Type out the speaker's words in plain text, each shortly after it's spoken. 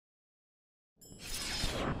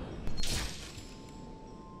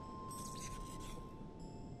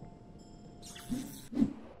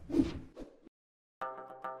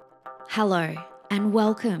Hello, and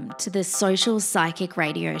welcome to the Social Psychic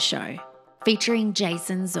Radio Show featuring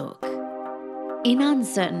Jason Zook. In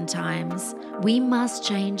uncertain times, we must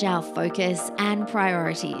change our focus and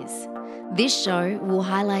priorities. This show will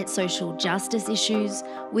highlight social justice issues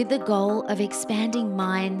with the goal of expanding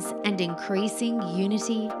minds and increasing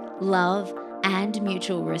unity, love, and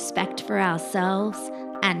mutual respect for ourselves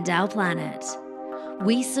and our planet.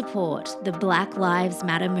 We support the Black Lives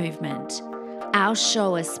Matter movement. Our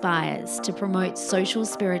show aspires to promote social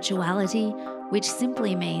spirituality, which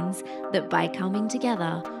simply means that by coming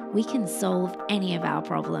together, we can solve any of our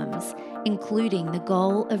problems, including the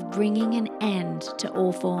goal of bringing an end to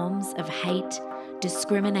all forms of hate,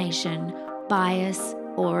 discrimination, bias,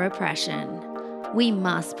 or oppression. We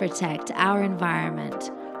must protect our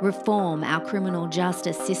environment, reform our criminal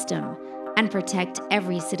justice system, and protect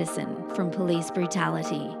every citizen from police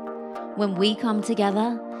brutality. When we come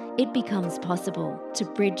together, it becomes possible to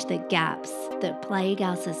bridge the gaps that plague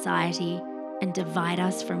our society and divide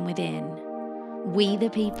us from within. We the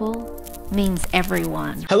people means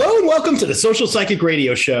everyone. Hello and welcome to the Social Psychic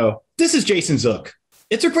Radio Show. This is Jason Zook.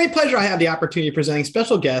 It's a great pleasure I have the opportunity of presenting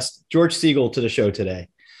special guest George Siegal to the show today,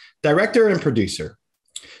 director and producer.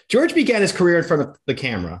 George began his career in front of the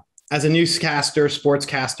camera as a newscaster,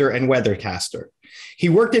 sportscaster, and weathercaster. He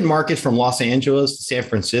worked in markets from Los Angeles to San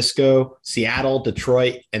Francisco, Seattle,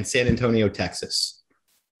 Detroit, and San Antonio, Texas.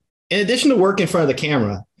 In addition to work in front of the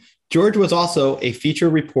camera, George was also a feature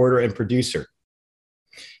reporter and producer.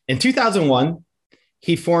 In 2001,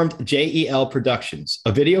 he formed J.E.L Productions,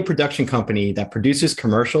 a video production company that produces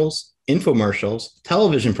commercials, infomercials,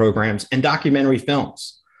 television programs, and documentary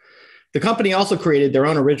films. The company also created their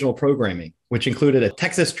own original programming, which included a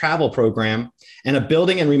Texas travel program and a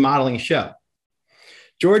building and remodeling show.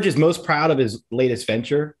 George is most proud of his latest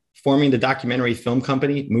venture, forming the documentary film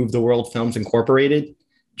company, Move the World Films Incorporated.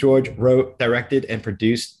 George wrote, directed, and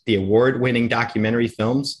produced the award-winning documentary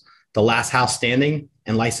films, The Last House Standing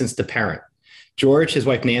and Licensed to Parent. George, his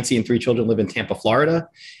wife Nancy, and 3 children live in Tampa, Florida.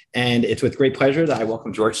 And it's with great pleasure that I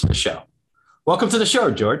welcome George to the show. Welcome to the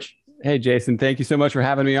show, George. Hey, Jason, thank you so much for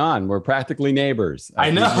having me on. We're practically neighbors. I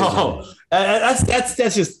know. That's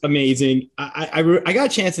just amazing. I got a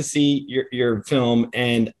chance to see your film,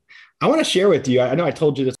 and I want to share with you. I know I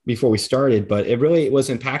told you this before we started, but it really was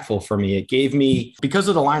impactful for me. It gave me, because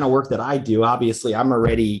of the line of work that I do, obviously I'm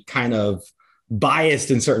already kind of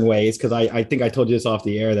biased in certain ways, because I think I told you this off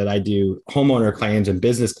the air that I do homeowner claims and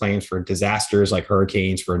business claims for disasters like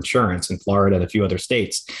hurricanes for insurance in Florida and a few other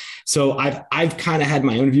states. So I've kind of had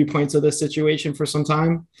my own viewpoints of this situation for some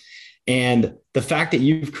time. And the fact that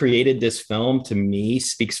you've created this film, to me,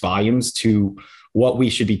 speaks volumes to what we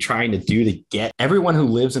should be trying to do to get everyone who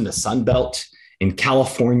lives in the Sun Belt, in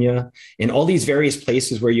California, in all these various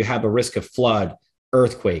places where you have a risk of flood,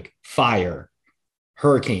 earthquake, fire,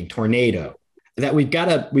 hurricane, tornado, that we've got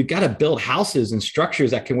to build houses and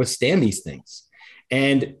structures that can withstand these things.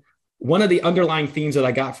 And one of the underlying themes that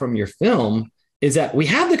I got from your film is that we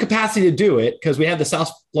have the capacity to do it because we have the South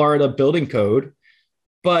Florida building code,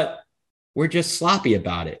 but we're just sloppy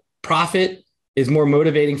about it. Profit is more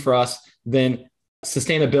motivating for us than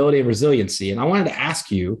sustainability and resiliency. And I wanted to ask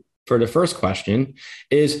you, for the first question,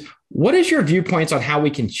 is what is your viewpoints on how we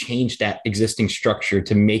can change that existing structure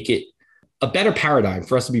to make it a better paradigm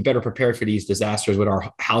for us to be better prepared for these disasters with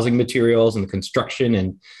our housing materials and the construction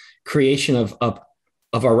and creation of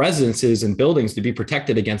our residences and buildings to be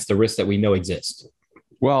protected against the risks that we know exist?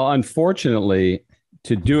 Well, unfortunately,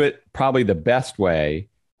 to do it probably the best way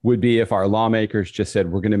would be if our lawmakers just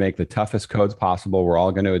said, we're going to make the toughest codes possible. We're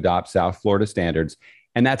all going to adopt South Florida standards.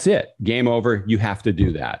 And that's it. Game over. You have to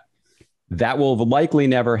do that. That will likely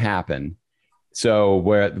never happen. So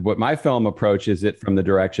what my film approach is it from the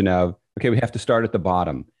direction of, okay, we have to start at the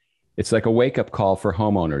bottom. It's like a wake-up call for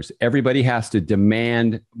homeowners. Everybody has to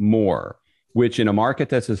demand more, which in a market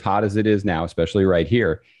that's as hot as it is now, especially right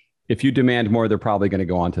here, if you demand more, they're probably going to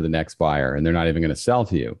go on to the next buyer and they're not even going to sell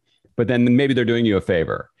to you. But then maybe they're doing you a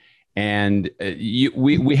favor. And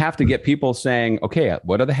we have to get people saying, okay,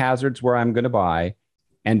 what are the hazards where I'm going to buy?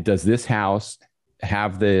 And does this house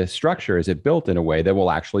have the structure? Is it built in a way that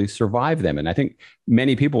will actually survive them? And I think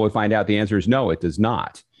many people would find out the answer is no, it does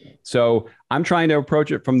not. So I'm trying to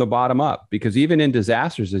approach it from the bottom up, because even in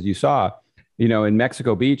disasters, as you saw, in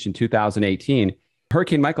Mexico Beach in 2018,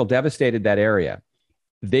 Hurricane Michael devastated that area.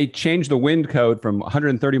 They changed the wind code from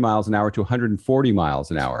 130 miles an hour to 140 miles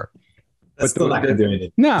an hour. That's still not going to do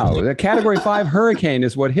anything. No, the Category 5 hurricane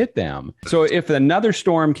is what hit them. So if another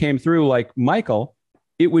storm came through like Michael,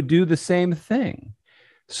 it would do the same thing.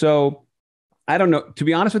 So I don't know. To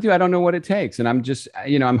be honest with you, I don't know what it takes. And I'm just,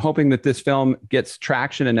 I'm hoping that this film gets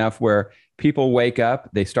traction enough where people wake up,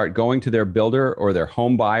 they start going to their builder or their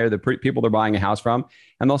home buyer, the people they're buying a house from,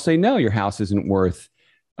 and they'll say, no, your house isn't worth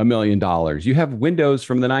 $1 million. You have windows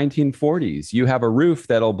from the 1940s. You have a roof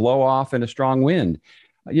that'll blow off in a strong wind.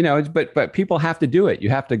 But people have to do it. You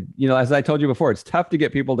have to, as I told you before, it's tough to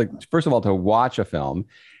get people to, first of all, to watch a film,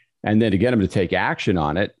 and then to get them to take action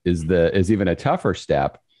on it is even a tougher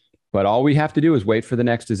step. But all we have to do is wait for the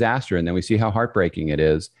next disaster, and then we see how heartbreaking it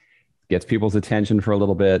is. Gets people's attention for a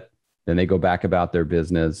little bit, then they go back about their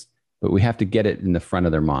business. But we have to get it in the front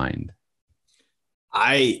of their mind.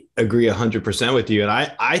 I agree 100% with you. And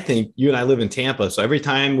I think you and I live in Tampa. So every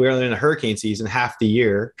time we're in a hurricane season, half the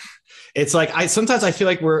year, it's like sometimes I feel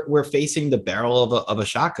like we're facing the barrel of a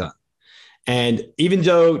shotgun. And even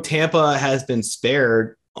though Tampa has been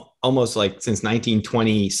spared almost like since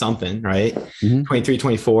 1920 something, right? 23,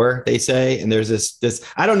 24, they say. And there's this,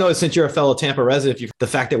 I don't know, since you're a fellow Tampa resident, the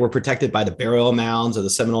fact that we're protected by the burial mounds of the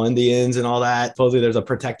Seminole Indians and all that. Supposedly there's a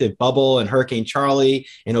protective bubble, and Hurricane Charlie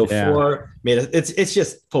in 04 made it. It's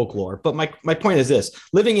just folklore. But my point is this: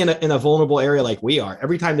 living in a vulnerable area like we are,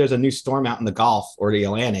 every time there's a new storm out in the Gulf or the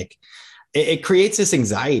Atlantic, it creates this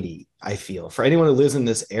anxiety, I feel, for anyone who lives in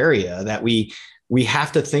this area, that we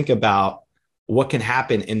have to think about what can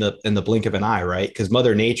happen in the blink of an eye, right? Because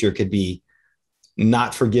Mother Nature could be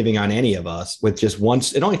not forgiving on any of us with just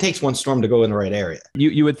once. It only takes one storm to go in the right area.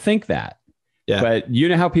 You would think that, but you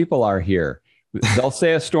know how people are here. They'll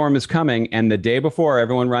say a storm is coming, and the day before,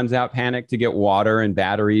 everyone runs out panic to get water and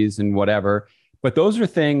batteries and whatever. But those are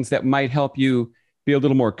things that might help you be a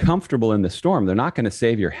little more comfortable in the storm. They're not going to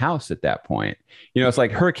save your house at that point. It's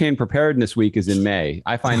like Hurricane Preparedness Week is in May.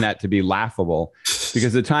 I find that to be laughable,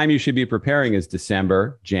 because the time you should be preparing is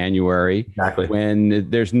December, January, exactly, when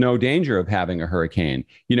there's no danger of having a hurricane.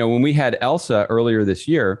 When we had Elsa earlier this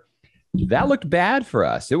year, that looked bad for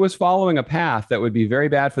us. It was following a path that would be very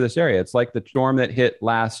bad for this area. It's like the storm that hit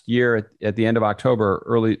last year at the end of October,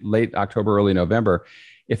 late October, early November.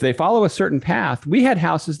 If they follow a certain path, we had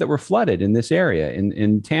houses that were flooded in this area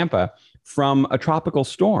in Tampa from a tropical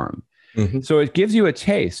storm. Mm-hmm. So it gives you a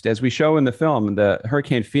taste, as we show in the film, the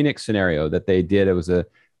Hurricane Phoenix scenario that they did. It was a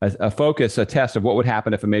test of what would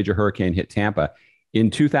happen if a major hurricane hit Tampa.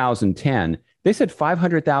 In 2010, they said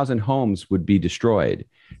 500,000 homes would be destroyed,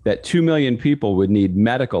 that 2 million people would need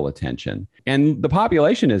medical attention. And the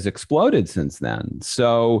population has exploded since then.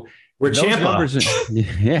 So we're champions.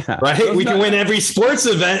 Right? We can win every sports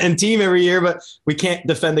event and team every year, but we can't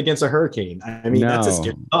defend against a hurricane. I mean, that's a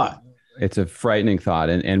scary thought. It's a frightening thought.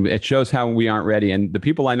 And it shows how we aren't ready. And the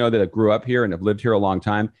people I know that grew up here and have lived here a long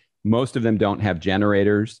time, most of them don't have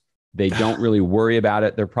generators. They don't really worry about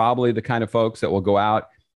it. They're probably the kind of folks that will go out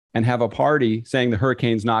and have a party saying the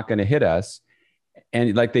hurricane's not going to hit us,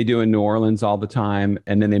 and like they do in New Orleans all the time.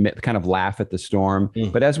 And then they kind of laugh at the storm.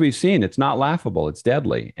 But as we've seen, it's not laughable. It's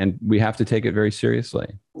deadly. And we have to take it very seriously.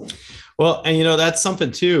 Well, and that's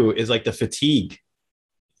something too, is like the fatigue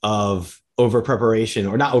of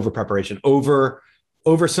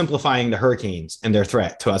oversimplifying the hurricanes and their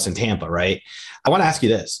threat to us in Tampa, right? I want to ask you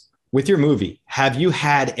this. With your movie, have you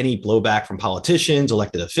had any blowback from politicians,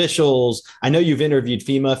 elected officials? I know you've interviewed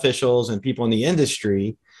FEMA officials and people in the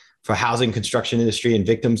industry for housing, construction industry, and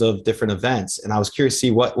victims of different events. And I was curious to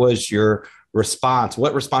see, what was your response?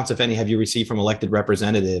 What response, if any, have you received from elected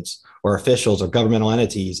representatives or officials or governmental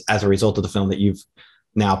entities as a result of the film that you've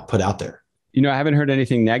now put out there? I haven't heard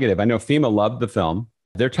anything negative. I know FEMA loved the film.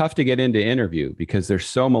 They're tough to get into interview because they're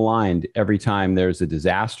so maligned every time there's a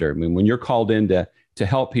disaster. I mean, when you're called in to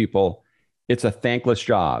help people, it's a thankless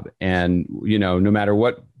job. And, no matter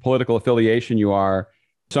what political affiliation you are,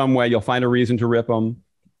 some way you'll find a reason to rip them.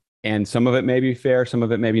 And some of it may be fair, some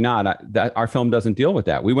of it maybe not. Our film doesn't deal with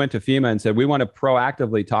that. We went to FEMA and said, we want to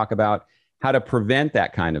proactively talk about how to prevent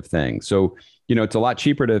that kind of thing. So, it's a lot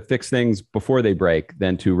cheaper to fix things before they break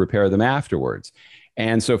than to repair them afterwards.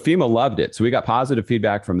 And so FEMA loved it. So we got positive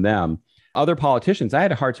feedback from them. Other politicians, I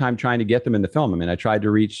had a hard time trying to get them in the film. I mean, I tried to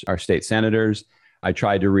reach our state senators. I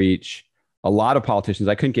tried to reach a lot of politicians.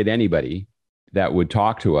 I couldn't get anybody that would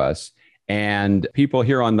talk to us. And people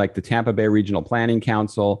here on like the Tampa Bay Regional Planning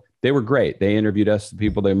Council, they were great. They interviewed us, the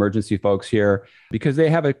emergency folks here, because they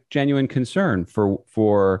have a genuine concern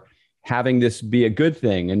for having this be a good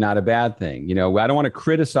thing and not a bad thing. I don't want to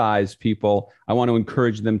criticize people. I want to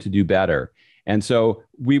encourage them to do better. And so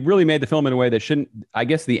we really made the film in a way that shouldn't, I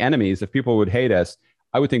guess the enemies, if people would hate us,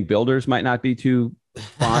 I would think builders might not be too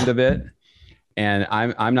fond of it. And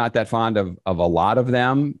I'm not that fond of a lot of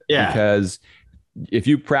them, because if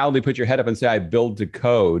you proudly put your head up and say, I build to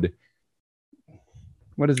code,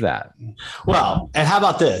 What is that? Well, and how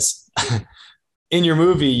about this? In your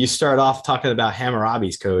movie, you start off talking about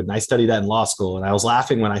Hammurabi's code, and I studied that in law school. And I was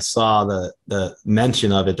laughing when I saw the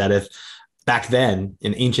mention of it, that if back then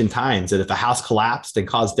in ancient times, that if a house collapsed and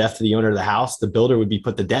caused death to the owner of the house, the builder would be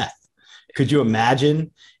put to death. Could you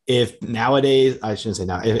imagine if nowadays, I shouldn't say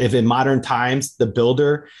now, if in modern times, the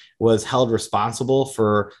builder was held responsible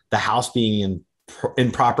for the house being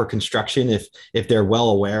in proper construction, if they're well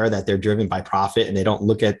aware that they're driven by profit and they don't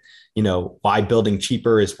look at, why building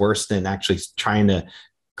cheaper is worse than actually trying to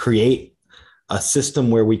create a system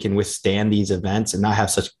where we can withstand these events and not have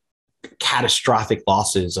such catastrophic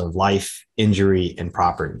losses of life, injury, and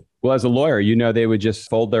property. Well, as a lawyer, they would just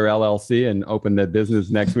fold their LLC and open the business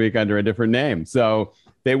next week under a different name. So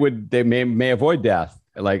they may avoid death,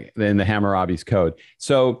 like in the Hammurabi's code.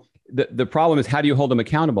 So the problem is, how do you hold them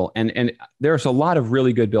accountable? And there's a lot of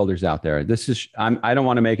really good builders out there. I don't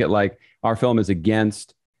want to make it like our film is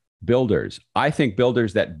against builders. I think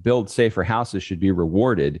builders that build safer houses should be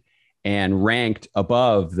rewarded and ranked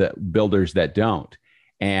above the builders that don't.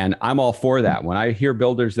 And I'm all for that. When I hear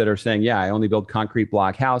builders that are saying, yeah, I only build concrete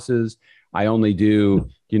block houses, I only do,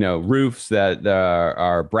 roofs that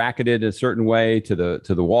are bracketed a certain way to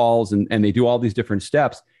the walls, and they do all these different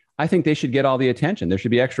steps, I think they should get all the attention. There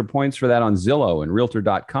should be extra points for that on Zillow and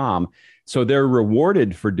Realtor.com. So they're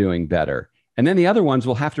rewarded for doing better. And then the other ones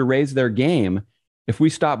will have to raise their game if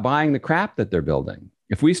we stop buying the crap that they're building.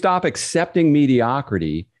 If we stop accepting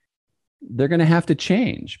mediocrity, they're going to have to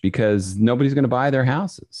change because nobody's going to buy their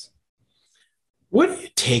houses. What do you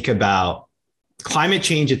take about climate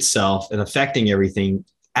change itself and affecting everything?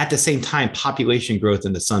 At the same time, population growth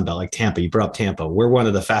in the Sun Belt, like Tampa, you brought up Tampa. We're one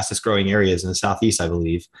of the fastest growing areas in the Southeast, I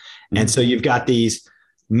believe. Mm-hmm. And so you've got these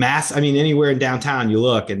anywhere in downtown you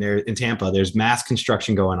look, and in Tampa, there's mass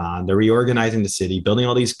construction going on. They're reorganizing the city, building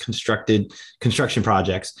all these construction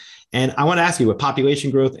projects. And I want to ask you, with population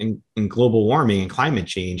growth and global warming and climate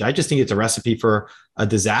change, I just think it's a recipe for a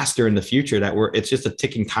disaster in the future it's just a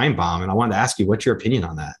ticking time bomb. And I wanted to ask you, what's your opinion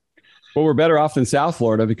on that? Well, we're better off than South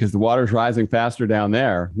Florida because the water's rising faster down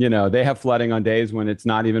there. They have flooding on days when it's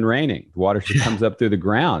not even raining. The water just comes up through the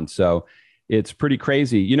ground. So it's pretty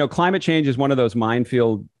crazy. Climate change is one of those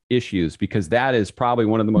minefield issues because that is probably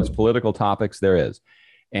one of the most political topics there is.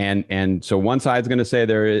 And so one side's going to say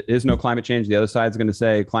there is no climate change. The other side's going to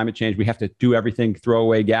say climate change. We have to do everything, throw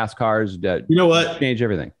away gas cars, change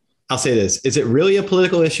everything. I'll say this. Is it really a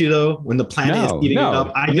political issue, though, when the planet is heating up?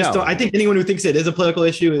 I think anyone who thinks it is a political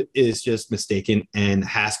issue is just mistaken and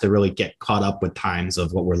has to really get caught up with times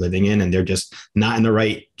of what we're living in. And they're just not in the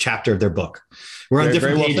right chapter of their book. We're on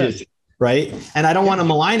different pages, right? And I don't want to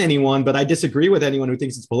malign anyone, but I disagree with anyone who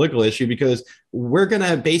thinks it's a political issue because we're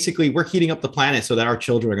heating up the planet so that our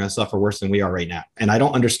children are going to suffer worse than we are right now. And I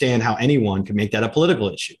don't understand how anyone can make that a political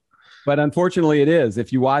issue. But unfortunately, it is.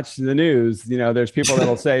 If you watch the news, there's people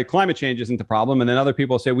that'll say climate change isn't the problem. And then other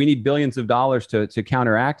people say we need billions of dollars to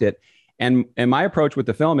counteract it. And my approach with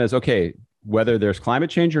the film is, okay, whether there's climate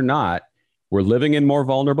change or not, we're living in more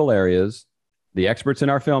vulnerable areas. The experts in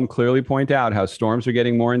our film clearly point out how storms are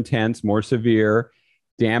getting more intense, more severe.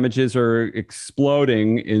 Damages are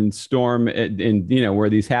exploding in where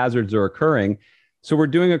these hazards are occurring. So we're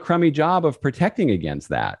doing a crummy job of protecting against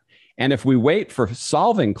that. And if we wait for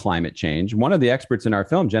solving climate change, one of the experts in our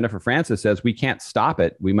film, Jennifer Francis, says we can't stop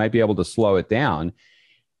it. We might be able to slow it down.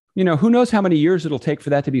 Who knows how many years it'll take for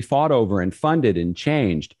that to be fought over and funded and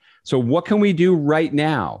changed. So what can we do right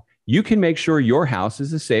now? You can make sure your house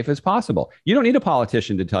is as safe as possible. You don't need a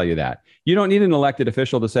politician to tell you that. You don't need an elected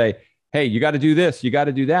official to say, hey, you got to do this, you got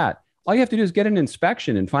to do that. All you have to do is get an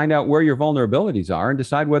inspection and find out where your vulnerabilities are and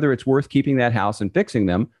decide whether it's worth keeping that house and fixing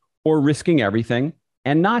them or risking everything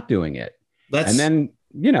and not doing it. And then,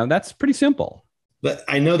 that's pretty simple. But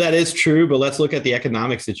I know that is true, but let's look at the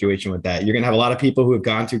economic situation with that. You're going to have a lot of people who have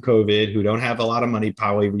gone through COVID, who don't have a lot of money,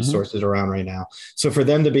 probably resources around right now. So for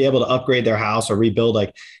them to be able to upgrade their house or rebuild,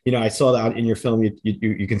 I saw that in your film,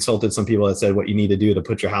 you consulted some people that said what you need to do to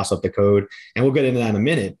put your house up to code. And we'll get into that in a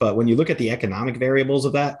minute. But when you look at the economic variables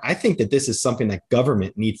of that, I think that this is something that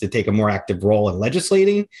government needs to take a more active role in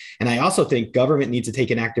legislating. And I also think government needs to take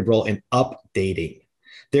an active role in updating.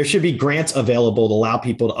 There should be grants available to allow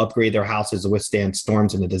people to upgrade their houses to withstand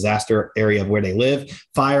storms in the disaster area of where they live,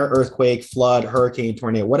 fire, earthquake, flood, hurricane,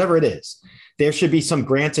 tornado, whatever it is. There should be some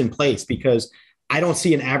grants in place because I don't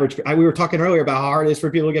see an average. We were talking earlier about how hard it is for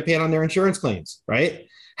people to get paid on their insurance claims, right?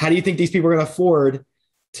 How do you think these people are going to afford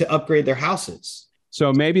to upgrade their houses?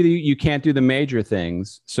 So maybe you can't do the major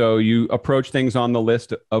things. So you approach things on the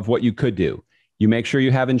list of what you could do. You make sure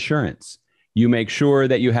you have insurance. You make sure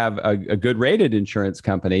that you have a good rated insurance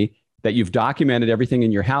company that you've documented everything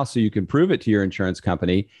in your house so you can prove it to your insurance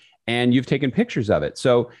company, and you've taken pictures of it.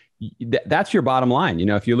 So that's your bottom line. You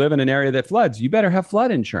know, if you live in an area that floods, you better have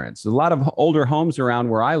flood insurance. A lot of older homes around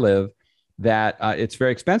where I live that it's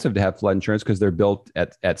very expensive to have flood insurance because they're built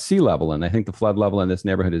at sea level. And I think the flood level in this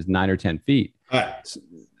neighborhood is 9 or 10 feet.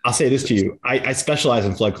 I'll say this to you. I specialize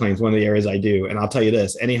in flood claims, one of the areas I do. And I'll tell you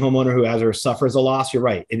this, any homeowner who has or suffers a loss, you're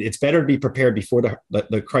right. It's better to be prepared before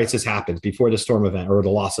the crisis happens, before the storm event or the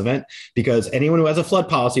loss event, because anyone who has a flood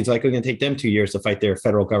policy, it's likely going to take them 2 years to fight their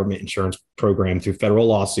federal government insurance program through federal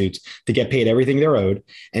lawsuits to get paid everything they're owed.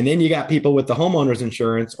 And then you got people with the homeowner's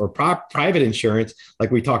insurance or private insurance, like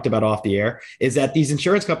we talked about off the air, is that these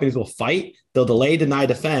insurance companies will fight. They'll delay, deny,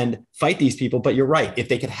 defend, fight these people. But you're right. If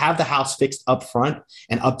they could have the house fixed up front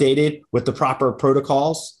and updated with the proper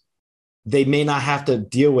protocols, they may not have to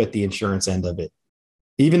deal with the insurance end of it.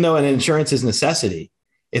 Even though an insurance is necessity,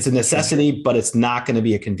 it's a necessity, but it's not going to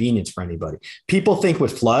be a convenience for anybody. People think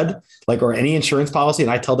with flood, like, or any insurance policy,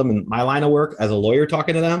 and I tell them in my line of work as a lawyer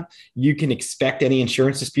talking to them, you can expect any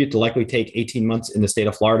insurance dispute to likely take 18 months in the state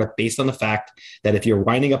of Florida, based on the fact that if you're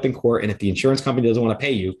winding up in court and if the insurance company doesn't want to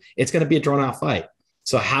pay you, it's going to be a drawn out fight.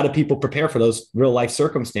 So how do people prepare for those real life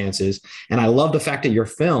circumstances? And I love the fact that your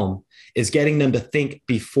film is getting them to think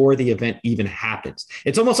before the event even happens.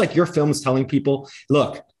 It's almost like your film is telling people,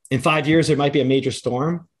 look, in 5 years, there might be a major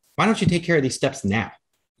storm. Why don't you take care of these steps now,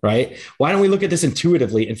 right? Why don't we look at this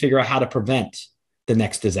intuitively and figure out how to prevent the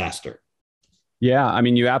next disaster? Yeah, I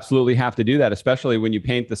mean, you absolutely have to do that, especially when you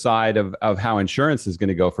paint the side of how insurance is going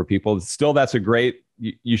to go for people. Still, that's a great,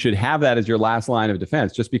 you should have that as your last line of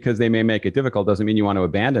defense. Just because they may make it difficult doesn't mean you want to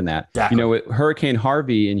abandon that. Exactly. You know, with Hurricane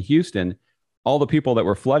Harvey in Houston, all the people that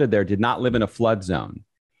were flooded there did not live in a flood zone.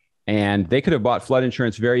 And they could have bought flood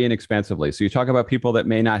insurance very inexpensively. So you talk about people that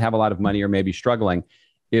may not have a lot of money or may be struggling.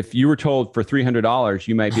 If you were told for $300,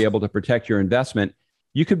 you might be able to protect your investment,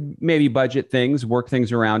 you could maybe budget things, work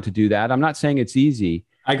things around to do that. I'm not saying it's easy.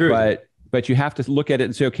 I agree. But you have to look at it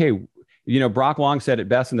and say, okay, you know, Brock Long said it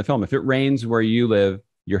best in the film. If it rains where you live,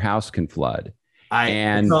 your house can flood.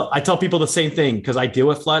 I tell people the same thing because I deal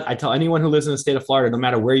with flood. I tell anyone who lives in the state of Florida, no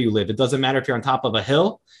matter where you live, it doesn't matter if you're on top of a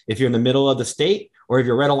hill, if you're in the middle of the state, or if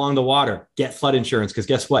you're right along the water, get flood insurance. Because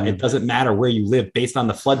guess what? It doesn't matter where you live based on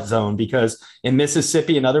the flood zone, because in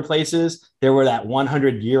Mississippi and other places, there were that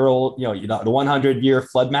 100-year-old, the 100-year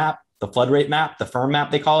flood map, the flood rate map, the firm map,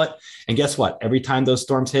 they call it. And guess what? Every time those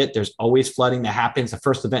storms hit, there's always flooding that happens. The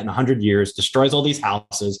first event in 100 years destroys all these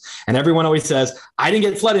houses. And everyone always says, I didn't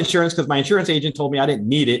get flood insurance because my insurance agent told me I didn't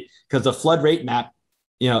need it because the flood rate map,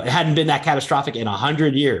 it hadn't been that catastrophic in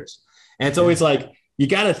 100 years. And it's always like, you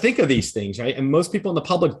got to think of these things, right? And most people in the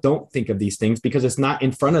public don't think of these things because it's not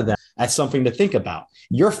in front of them as something to think about.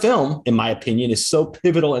 Your film, in my opinion, is so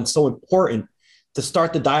pivotal and so important to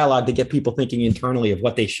start the dialogue to get people thinking internally of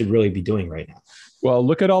what they should really be doing right now. Well,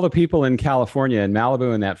 look at all the people in California and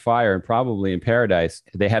Malibu in that fire, and probably in Paradise.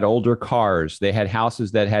 They had older cars. They had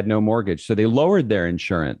houses that had no mortgage. So they lowered their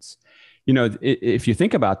insurance. You know, if you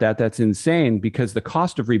think about that, that's insane, because the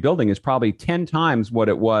cost of rebuilding is probably 10 times what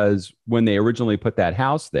it was when they originally put that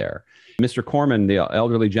house there. Mr. Corman, the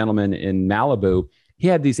elderly gentleman in Malibu, he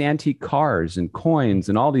had these antique cars and coins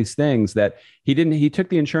and all these things that he took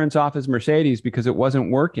the insurance off his Mercedes because it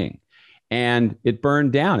wasn't working, and it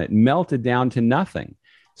burned down. It melted down to nothing.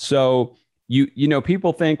 So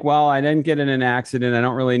people think, well, I didn't get in an accident, I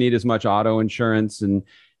don't really need as much auto insurance. And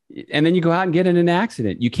then you go out and get in an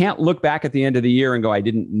accident. You can't look back at the end of the year and go, I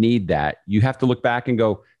didn't need that. You have to look back and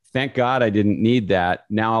go, thank God I didn't need that.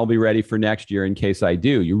 Now I'll be ready for next year in case I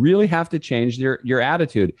do. You really have to change your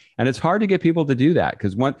attitude. And it's hard to get people to do that,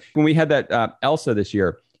 because when we had that Elsa this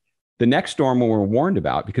year, the next storm we were warned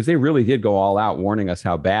about, because they really did go all out warning us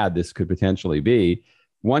how bad this could potentially be.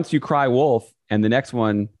 Once you cry wolf and the next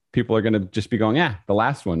one, people are going to just be going, the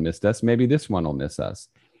last one missed us. Maybe this one will miss us.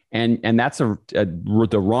 And that's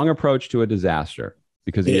the wrong approach to a disaster,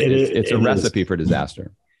 because it's a recipe for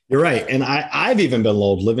disaster. You're right. And I've even been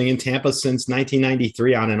lulled living in Tampa since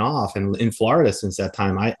 1993 on and off, and in Florida since that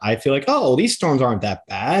time. I feel like, these storms aren't that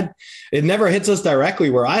bad. It never hits us directly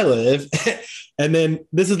where I live. And then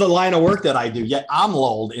this is the line of work that I do. Yet I'm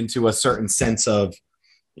lulled into a certain sense of,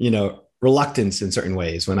 reluctance in certain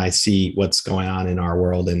ways when I see what's going on in our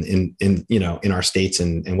world and in our states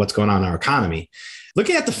and what's going on in our economy.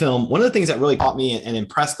 Looking at the film, one of the things that really caught me and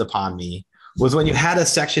impressed upon me was when you had a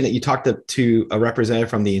section that you talked to a representative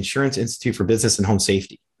from the Insurance Institute for Business and Home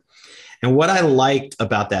Safety. And what I liked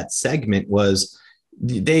about that segment was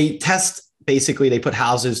they put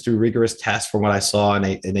houses through rigorous tests from what I saw,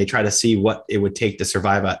 and they try to see what it would take to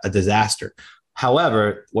survive a disaster.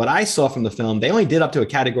 However, what I saw from the film, they only did up to a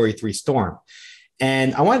category 3 storm.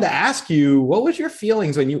 And I wanted to ask you, what was your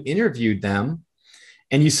feelings when you interviewed them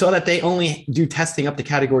and you saw that they only do testing up to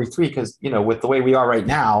category 3? Because, with the way we are right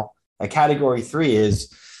now, a category 3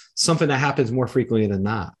 is something that happens more frequently than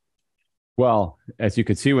not. Well, as you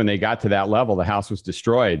could see, when they got to that level, the house was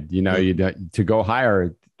destroyed. To go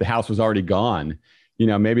higher, the house was already gone.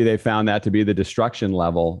 Maybe they found that to be the destruction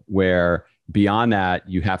level, where beyond that,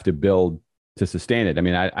 you have to build to sustain it. I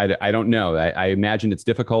mean, I don't know. I imagine it's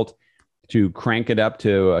difficult to crank it up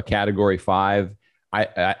to a category 5.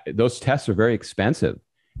 Those tests are very expensive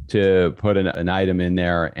to put an item in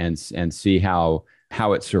there and see how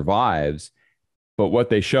it survives. But what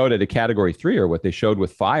they showed at a category 3, or what they showed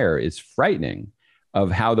with fire, is frightening,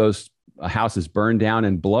 of how those houses burn down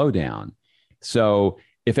and blow down. So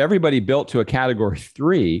if everybody built to a category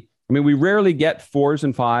 3, I mean, we rarely get 4s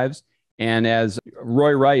and 5s. And as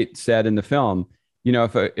Roy Wright said in the film,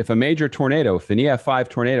 if a major tornado, if an EF5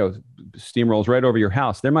 tornado steamrolls right over your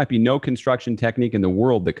house, there might be no construction technique in the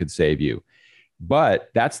world that could save you.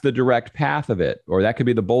 But that's the direct path of it, or that could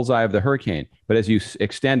be the bullseye of the hurricane. But as you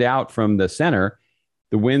extend out from the center,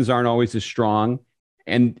 the winds aren't always as strong,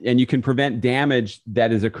 and you can prevent damage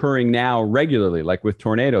that is occurring now regularly, like with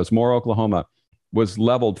tornadoes. Moore, Oklahoma was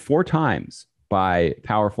leveled 4 times by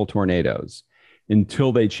powerful tornadoes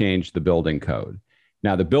until they changed the building code.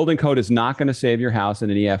 Now, the building code is not going to save your house in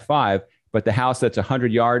an EF5, but the house that's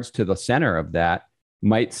 100 yards to the center of that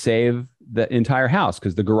might save the entire house,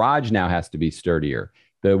 because the garage now has to be sturdier.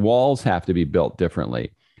 The walls have to be built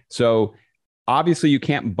differently. So obviously you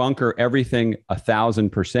can't bunker everything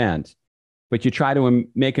 1,000%, but you try to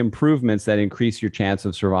make improvements that increase your chance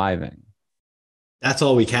of surviving. That's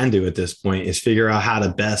all we can do at this point, is figure out how to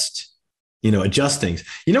best, adjust things.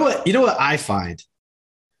 You know what I find?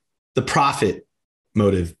 The profit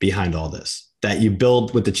motive behind all this, that you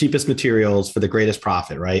build with the cheapest materials for the greatest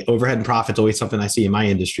profit, right? Overhead and profit's always something I see in my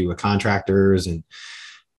industry with contractors and,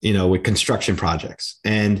 with construction projects.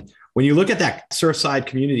 And when you look at that Surfside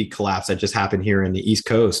community collapse that just happened here in the East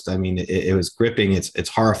Coast, I mean, it was gripping. It's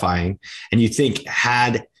horrifying. And you think,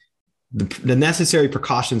 had the necessary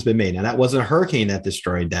precautions been made? Now, that wasn't a hurricane that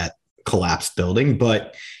destroyed that collapsed building,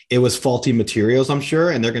 but it was faulty materials, I'm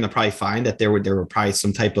sure. And they're going to probably find that there were probably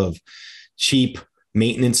some type of cheap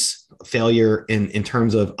maintenance failure in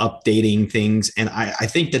terms of updating things. And I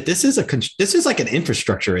think that this is like an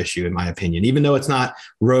infrastructure issue, in my opinion, even though it's not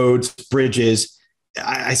roads, bridges.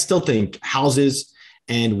 I still think houses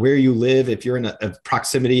and where you live, if you're in a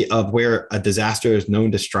proximity of where a disaster is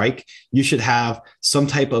known to strike, you should have some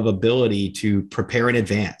type of ability to prepare in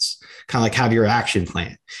advance, kind of like have your action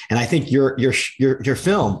plan. And I think your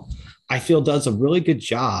film, I feel, does a really good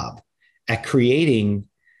job at creating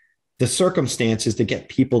the circumstances to get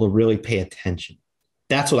people to really pay attention.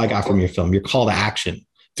 That's what I got from your film, your call to action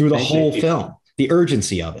through the whole film, the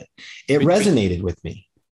urgency of it. It resonated with me.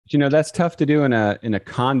 That's tough to do in a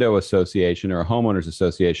condo association or a homeowners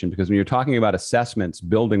association, because when you're talking about assessments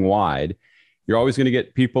building wide, you're always going to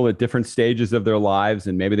get people at different stages of their lives,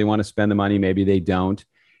 and maybe they want to spend the money, maybe they don't.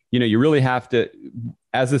 You really have to,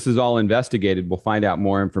 as this is all investigated, we'll find out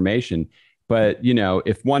more information. But,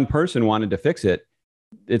 if one person wanted to fix it,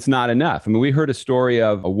 it's not enough. I mean, we heard a story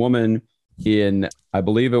of a woman in, I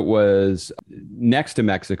believe it was next to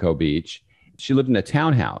Mexico Beach. She lived in a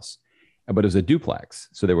townhouse, but it was a duplex.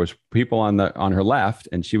 So there was people on her left,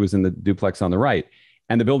 and she was in the duplex on the right.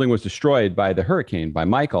 And the building was destroyed by the hurricane, by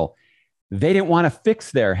Michael. They didn't want to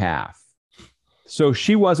fix their half. So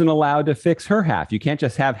she wasn't allowed to fix her half. You can't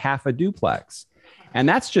just have half a duplex. And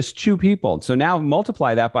that's just 2 people. So now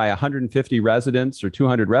multiply that by 150 residents or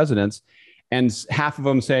 200 residents. And half of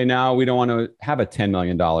them say, no, we don't want to have a $10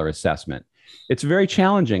 million assessment. It's very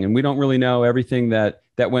challenging, and we don't really know everything that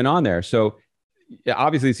went on there. So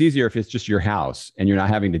obviously it's easier if it's just your house and you're not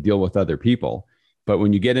having to deal with other people. But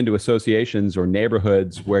when you get into associations or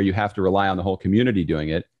neighborhoods where you have to rely on the whole community doing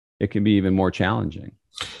it, it can be even more challenging.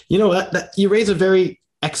 You raise a very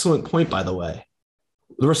excellent point, by the way.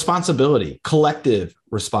 The responsibility, collective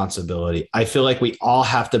responsibility. I feel like we all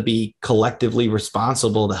have to be collectively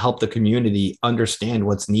responsible to help the community understand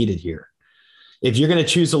what's needed here. If you're going to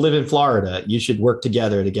choose to live in Florida, you should work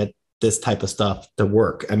together to get this type of stuff to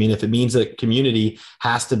work. I mean, if it means that community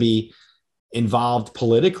has to be involved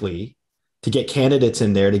politically to get candidates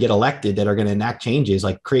in there to get elected that are going to enact changes,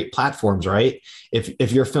 like create platforms, right?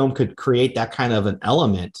 If your film could create that kind of an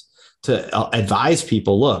element to advise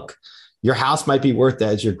people, look, your house might be worth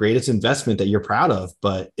that as your greatest investment that you're proud of,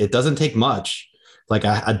 but it doesn't take much. Like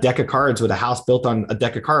a deck of cards with a house built on a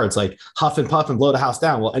deck of cards, like huff and puff and blow the house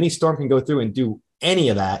down. Well, any storm can go through and do any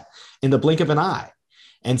of that. in the blink of an eye.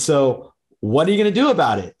 And so what are you going to do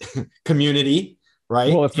about it? Community,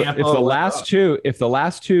 right? Well, if the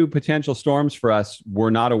last two potential storms for us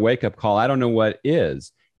were not a wake-up call, I don't know what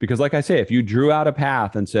is. Because like I say, if you drew out a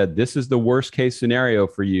path and said, this is the worst case scenario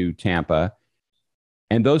for you, Tampa,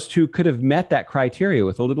 and those two could have met that criteria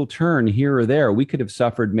with a little turn here or there, we could have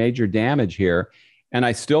suffered major damage here. And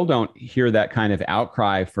I still don't hear that kind of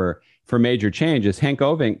outcry for major changes. Hank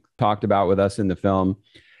Ovink talked about with us in the film.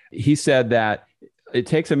 He said that it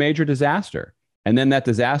takes a major disaster. And then that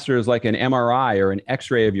disaster is like an MRI or an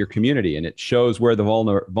X-ray of your community, and it shows where the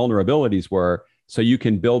vulnerabilities were so you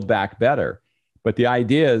can build back better. But the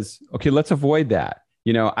idea is, okay, let's avoid that.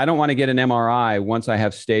 I don't want to get an MRI once I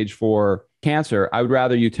have stage 4 cancer. I would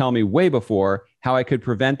rather you tell me way before how I could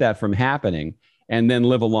prevent that from happening and then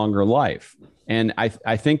live a longer life. And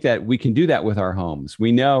I think that we can do that with our homes.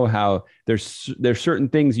 We know how there's certain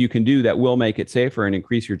things you can do that will make it safer and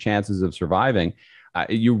increase your chances of surviving.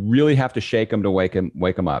 You really have to shake them to wake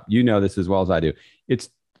them up. You know this as well as I do. It's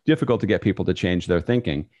difficult to get people to change their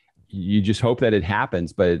thinking. You just hope that it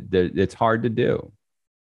happens, but it's hard to do.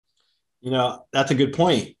 That's a good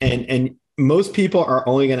point. And most people are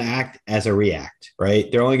only going to act as a react, right?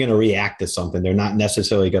 They're only going to react to something. They're not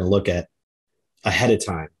necessarily going to look at ahead of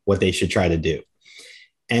time what they should try to do.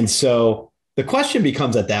 And so the question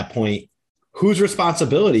becomes at that point, whose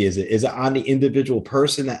responsibility is it? Is it on the individual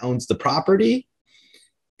person that owns the property?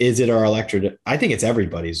 Is it our electorate? I think it's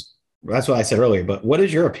everybody's. That's what I said earlier. But what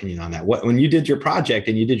is your opinion on that? When you did your project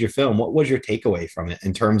and you did your film, what was your takeaway from it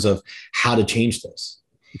in terms of how to change this?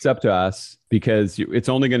 It's up to us because it's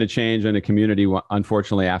only going to change in a community,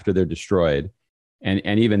 unfortunately, after they're destroyed.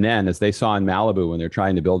 And even then, as they saw in Malibu when they're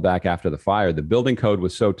trying to build back after the fire, the building code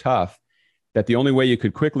was so tough that the only way you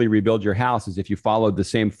could quickly rebuild your house is if you followed the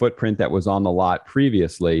same footprint that was on the lot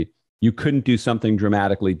previously. You couldn't do something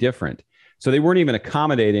dramatically different. So they weren't even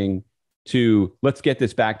accommodating to let's get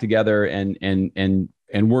this back together and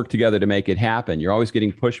work together to make it happen. You're always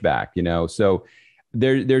getting pushback, So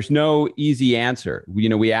there's no easy answer.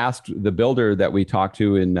 We asked the builder that we talked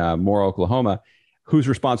to in Moore, Oklahoma, whose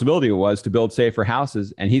responsibility it was to build safer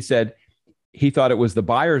houses. And he said he thought it was the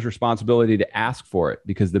buyer's responsibility to ask for it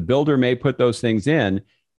because the builder may put those things in,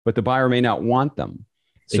 but the buyer may not want them.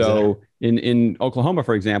 So in Oklahoma,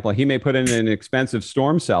 for example, he may put in an expensive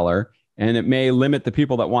storm cellar and it may limit the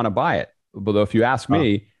people that want to buy it. Although if you ask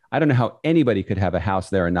me, I don't know how anybody could have a house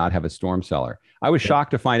there and not have a storm cellar. I was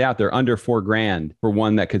shocked to find out they're under $4,000 for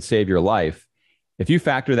one that could save your life. If you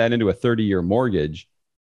factor that into a 30-year mortgage,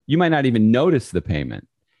 you might not even notice the payment,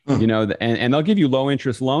 and they'll give you low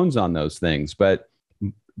interest loans on those things. But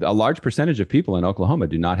a large percentage of people in Oklahoma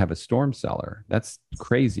do not have a storm cellar. That's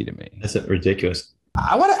crazy to me. That's ridiculous.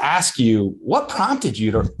 I want to ask you, what prompted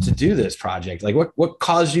you to do this project? Like what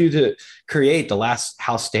caused you to create The Last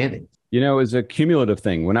House Standing? It was a cumulative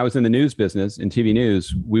thing. When I was in the news business, in TV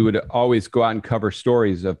news, we would always go out and cover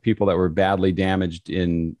stories of people that were badly damaged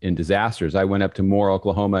in disasters. I went up to Moore,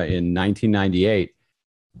 Oklahoma in 1998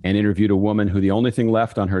 and interviewed a woman who the only thing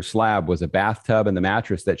left on her slab was a bathtub and the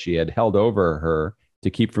mattress that she had held over her to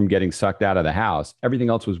keep from getting sucked out of the house. Everything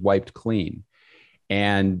else was wiped clean.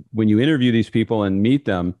 And when you interview these people and meet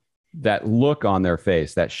them, that look on their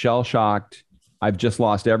face, that shell-shocked, I've just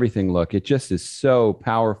lost everything look, it just is so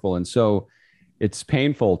powerful and so it's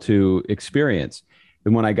painful to experience.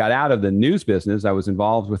 And when I got out of the news business, I was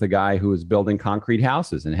involved with a guy who was building concrete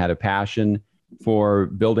houses and had a passion for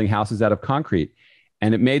building houses out of concrete.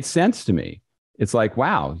 And it made sense to me. It's like,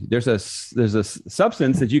 wow, there's a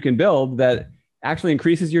substance that you can build that actually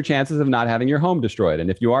increases your chances of not having your home destroyed. And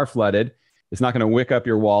if you are flooded, it's not going to wick up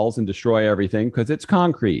your walls and destroy everything because it's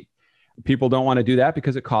concrete. People don't want to do that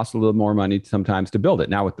because it costs a little more money sometimes to build it.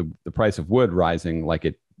 Now with the price of wood rising like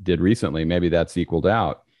it did recently, maybe that's equaled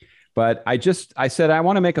out. But I said, I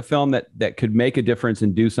want to make a film that could make a difference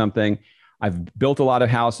and do something. I've built a lot of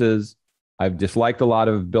houses. I've disliked a lot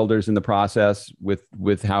of builders in the process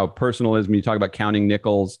with how personal it is when you talk about counting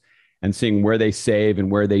nickels and seeing where they save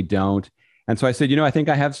and where they don't. And so I said, I think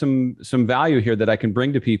I have some value here that I can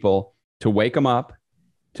bring to people to wake them up,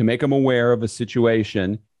 to make them aware of a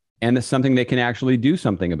situation, and it's something they can actually do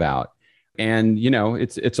something about. And,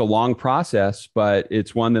 it's a long process, but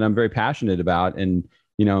it's one that I'm very passionate about. And,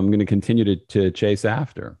 I'm going to continue to chase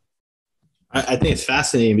after. I think it's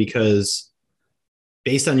fascinating because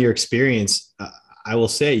based on your experience, I will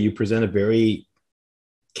say you present a very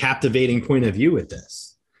captivating point of view with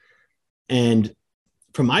this. And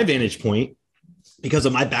from my vantage point, because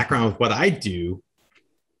of my background with what I do,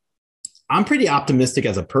 I'm pretty optimistic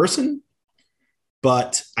as a person,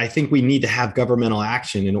 but I think we need to have governmental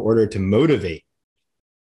action in order to motivate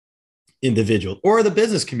individuals or the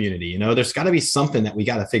business community? You know, there's got to be something that we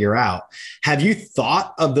got to figure out. Have you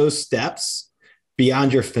thought of those steps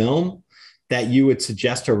beyond your film that you would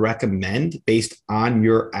suggest or recommend based on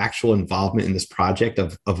your actual involvement in this project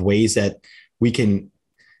of ways that we can,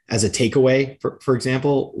 as a takeaway, for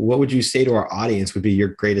example, what would you say to our audience would be your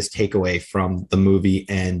greatest takeaway from the movie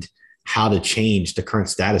and how to change the current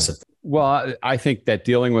status of things? Well, I think that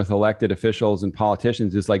dealing with elected officials and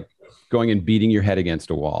politicians is like going and beating your head against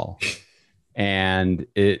a wall. And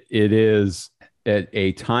it is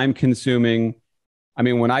a time consuming. I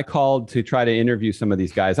mean, when I called to try to interview some of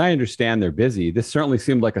these guys, I understand they're busy. This certainly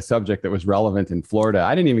seemed like a subject that was relevant in Florida.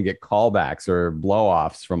 I didn't even get callbacks or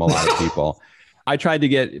blow-offs from a lot of people. I tried to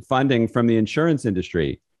get funding from the insurance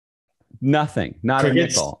industry. Nothing, not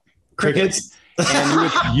Crickets. a nickel. Crickets.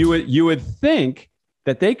 And you would think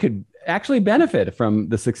that they could actually benefit from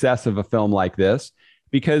the success of a film like this,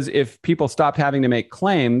 because if people stopped having to make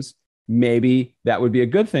claims, maybe that would be a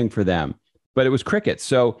good thing for them. But it was crickets.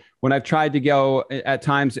 So when I've tried to go at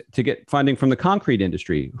times to get funding from the concrete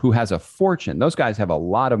industry, who has a fortune, those guys have a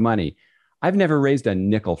lot of money. I've never raised a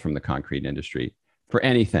nickel from the concrete industry for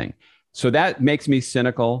anything. So that makes me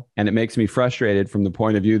cynical, and it makes me frustrated from the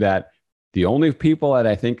point of view that the only people that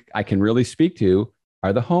I think I can really speak to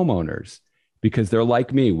are the homeowners, because they're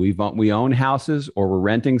like me. We own houses, or we're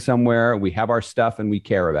renting somewhere. We have our stuff and we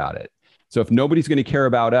care about it. So if nobody's going to care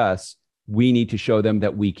about us, we need to show them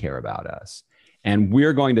that we care about us. And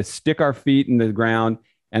we're going to stick our feet in the ground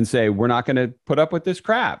and say, we're not going to put up with this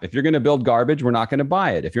crap. If you're going to build garbage, we're not going to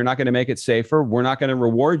buy it. If you're not going to make it safer, we're not going to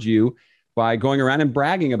reward you by going around and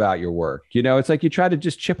bragging about your work. You know, it's like you try to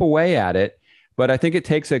just chip away at it. But I think it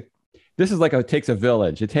takes it takes a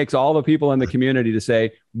village. It takes all the people in the community to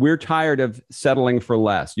say, we're tired of settling for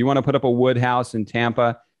less. You want to put up a wood house in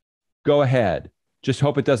Tampa? Go ahead. Just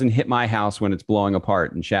hope it doesn't hit my house when it's blowing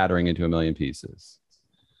apart and shattering into a million pieces.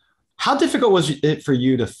 How difficult was it for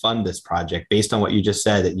you to fund this project based on what you just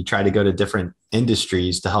said, that you try to go to different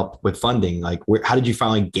industries to help with funding? Like, how did you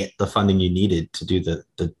finally get the funding you needed to do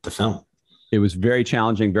the film? It was very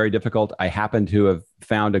challenging, very difficult. I happened to have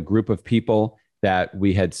found a group of people that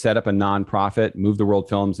we had set up a nonprofit. Move the World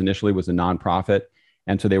Films initially was a nonprofit.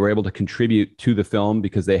 And so they were able to contribute to the film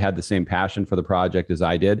because they had the same passion for the project as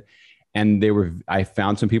I did. And I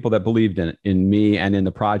found some people that believed in me and in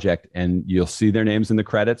the project, and you'll see their names in the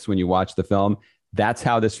credits when you watch the film. That's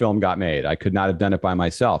how this film got made. I could not have done it by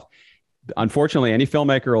myself. Unfortunately, any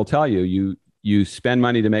filmmaker will tell you spend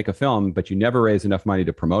money to make a film, but you never raise enough money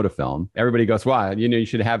to promote a film. Everybody goes, wow, you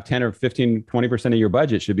should have 10 or 15, 20% of your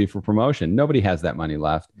budget should be for promotion. Nobody has that money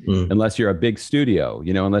left unless you're a big studio,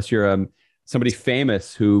 unless you're somebody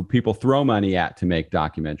famous who people throw money at to make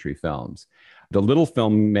documentary films. The little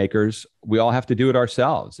filmmakers, we all have to do it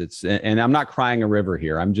ourselves. And I'm not crying a river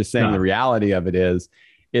here. I'm just saying the reality of it is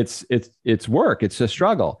it's work. It's a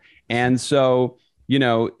struggle. And so,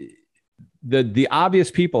 the obvious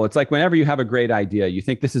people, it's like whenever you have a great idea, you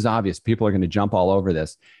think this is obvious, people are going to jump all over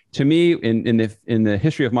this. To me, in the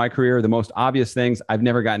history of my career, the most obvious things I've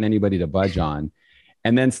never gotten anybody to budge on.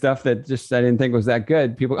 And then stuff that just I didn't think was that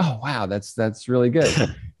good, people, oh, wow, that's really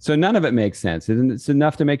good. So none of it makes sense. It's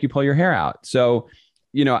enough to make you pull your hair out. So,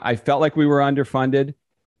 I felt like we were underfunded,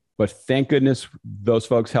 but thank goodness those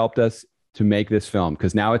folks helped us to make this film,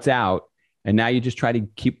 because now it's out. And now you just try to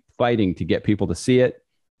keep fighting to get people to see it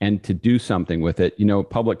and to do something with it.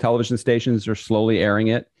 Public television stations are slowly airing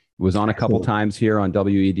it. It was on a couple times here on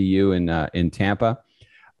WEDU in Tampa.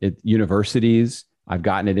 Universities, I've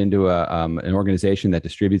gotten it into an organization that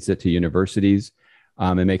distributes it to universities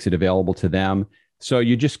and makes it available to them. So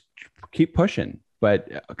you just keep pushing.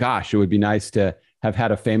 But gosh, it would be nice to have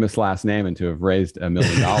had a famous last name and to have raised $1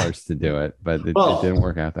 million to do it. But it didn't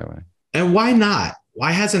work out that way. And why not?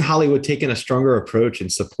 Why hasn't Hollywood taken a stronger approach in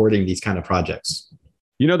supporting these kind of projects?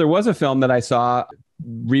 There was a film that I saw,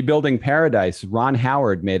 Rebuilding Paradise. Ron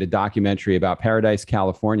Howard made a documentary about Paradise,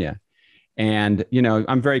 California. And,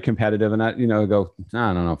 I'm very competitive and I don't know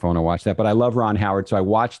if I want to watch that, but I love Ron Howard. So I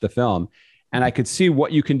watched the film and I could see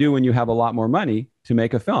what you can do when you have a lot more money to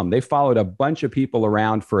make a film. They followed a bunch of people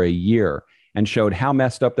around for a year and showed how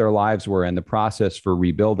messed up their lives were in the process for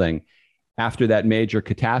rebuilding after that major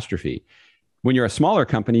catastrophe. When you're a smaller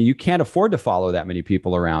company, you can't afford to follow that many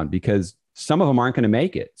people around because some of them aren't going to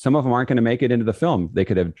make it. Some of them aren't going to make it into the film. They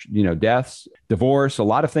could have, deaths, divorce, a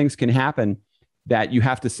lot of things can happen that you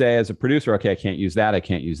have to say as a producer, okay, I can't use that. I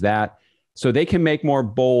can't use that. So they can make more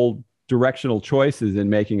bold directional choices in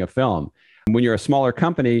making a film. When you're a smaller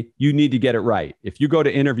company, you need to get it right. If you go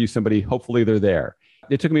to interview somebody, hopefully they're there.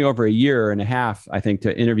 It took me over 1.5 years, I think,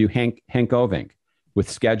 to interview Hank Ovink with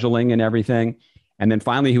scheduling and everything. And then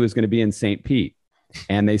finally he was going to be in St. Pete.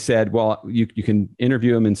 And they said, well, you can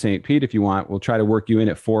interview him in St. Pete if you want. We'll try to work you in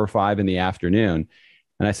at 4 or 5 in the afternoon.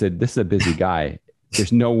 And I said, this is a busy guy.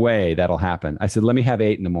 There's no way that'll happen. I said, let me have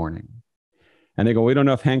 8 in the morning. And they go, we don't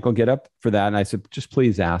know if Hank will get up for that. And I said, just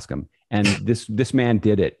please ask him. And this man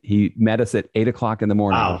did it. He met us at 8 o'clock in the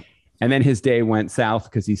morning. Wow. And then his day went south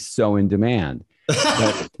because he's so in demand.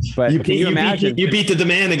 But can you imagine? You beat the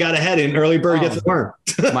demand and got ahead, and early bird gets the worm.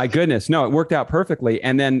 My goodness. No, it worked out perfectly.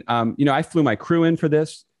 And then, I flew my crew in for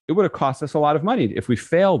this. It would have cost us a lot of money if we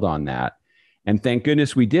failed on that. And thank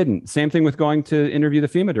goodness we didn't. Same thing with going to interview the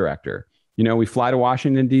FEMA director. We fly to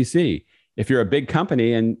Washington, D.C. If you're a big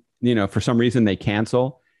company and, for some reason they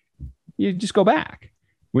cancel, you just go back.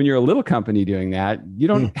 When you're a little company doing that, you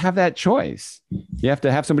don't have that choice. You have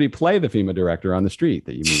to have somebody play the FEMA director on the street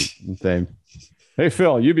that you meet and say, hey,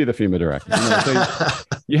 Phil, you be the FEMA director.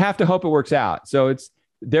 So you have to hope it works out. So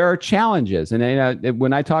there are challenges. And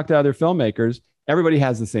when I talk to other filmmakers, everybody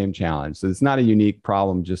has the same challenge. So it's not a unique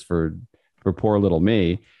problem just for poor little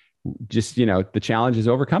me. Just, the challenge is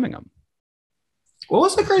overcoming them. What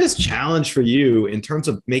was the greatest challenge for you in terms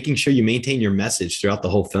of making sure you maintain your message throughout the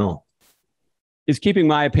whole film? Is keeping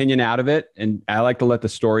my opinion out of it. And I like to let the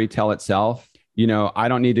story tell itself. I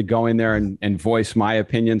don't need to go in there and voice my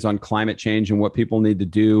opinions on climate change and what people need to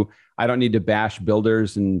do. I don't need to bash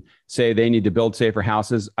builders and say they need to build safer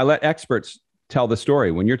houses. I let experts tell the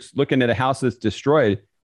story. When you're looking at a house that's destroyed,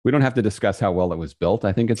 we don't have to discuss how well it was built.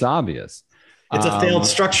 I think it's obvious. It's a failed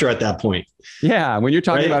structure at that point. Yeah. When you're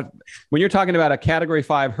talking about a Category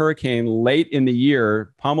 5 hurricane late in the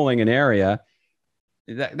year pummeling an area,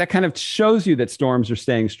 that kind of shows you that storms are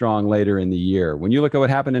staying strong later in the year. When you look at what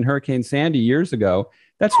happened in Hurricane Sandy years ago,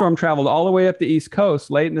 that storm traveled all the way up the East Coast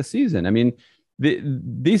late in the season. I mean,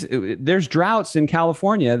 there's droughts in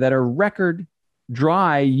California that are record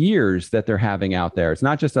dry years that they're having out there. It's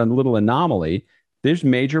not just a little anomaly. There's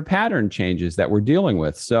major pattern changes that we're dealing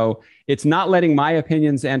with. So it's not letting my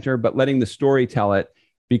opinions enter, but letting the story tell it,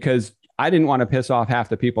 because I didn't want to piss off half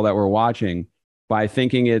the people that were watching by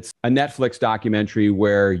thinking it's a Netflix documentary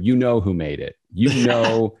where who made it.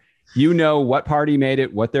 You know what party made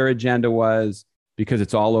it, what their agenda was, because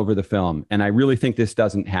it's all over the film. And I really think this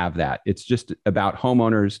doesn't have that. It's just about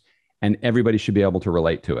homeowners, and everybody should be able to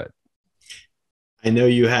relate to it. I know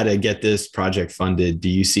you had to get this project funded. Do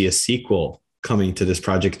you see a sequel coming to this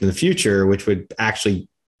project in the future, which would actually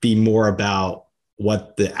be more about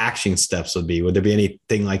what the action steps would be? Would there be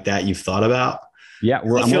anything like that you've thought about? Yeah,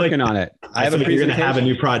 I'm working on it. I feel like you're going to have a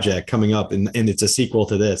new project coming up, and it's a sequel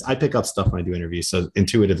to this. I pick up stuff when I do interviews, so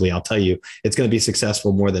intuitively, I'll tell you it's going to be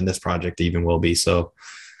successful more than this project even will be. So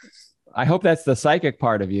I hope that's the psychic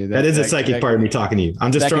part of you. That is a psychic part of me talking to you.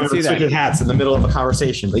 I'm just throwing switching hats in the middle of a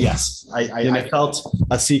conversation. But yes, I felt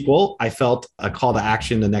a sequel. I felt a call to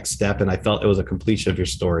action, the next step, and I felt it was a completion of your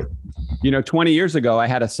story. 20 years ago, I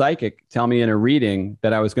had a psychic tell me in a reading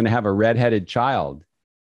that I was going to have a redheaded child,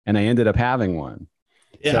 and I ended up having one.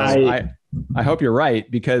 Yeah, so I hope you're right,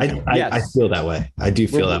 because I feel that way. I do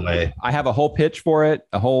feel that way. I have a whole pitch for it,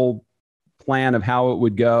 a whole plan of how it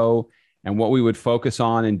would go and what we would focus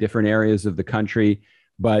on in different areas of the country.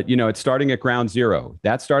 But, it's starting at ground zero.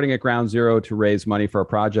 That's starting at ground zero to raise money for a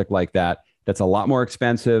project like that. That's a lot more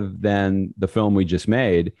expensive than the film we just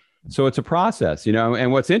made. So it's a process,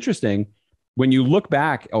 and what's interesting, when you look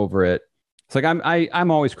back over it, it's like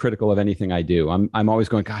I'm always critical of anything I do. I'm always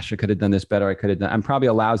going, gosh, I could have done this better. I'm probably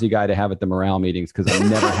a lousy guy to have at the morale meetings because I'm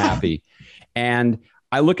never happy. And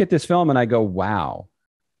I look at this film and I go, wow,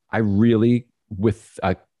 I really, with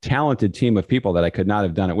a talented team of people that I could not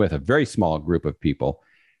have done it with, a very small group of people,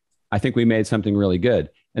 I think we made something really good.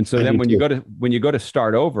 And so then when you go to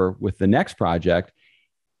start over with the next project,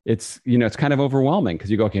 it's kind of overwhelming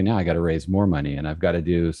because you go, okay, now I got to raise more money and I've got to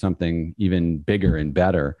do something even bigger and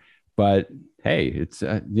better. But hey, it's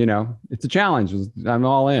a challenge. I'm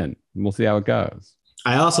all in, and we'll see how it goes.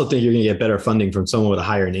 I also think you're going to get better funding from someone with a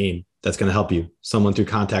higher name that's going to help you. Someone through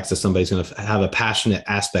contacts that somebody's going to have a passionate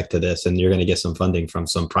aspect to this, and you're going to get some funding from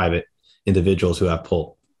some private individuals who have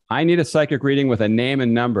pull. I need a psychic reading with a name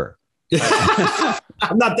and number.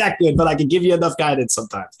 I'm not that good, but I can give you enough guidance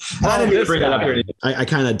sometimes. I didn't mean to bring that up here. I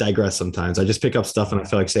kind of digress sometimes. I just pick up stuff and I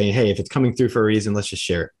feel like saying, hey, if it's coming through for a reason, let's just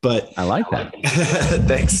share it. But I like that.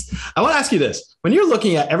 Thanks. I want to ask you this. When you're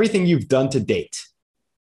looking at everything you've done to date,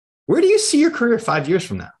 where do you see your career 5 years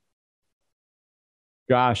from now?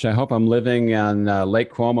 Gosh, I hope I'm living on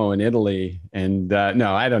Lake Como in Italy. And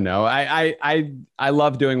no, I don't know. I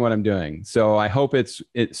love doing what I'm doing. So I hope it's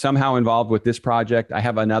somehow involved with this project. I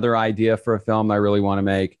have another idea for a film I really want to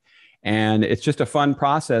make. And it's just a fun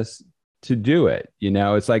process to do it.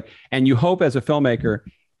 It's like, and you hope as a filmmaker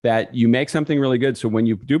that you make something really good. So when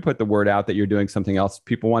you do put the word out that you're doing something else,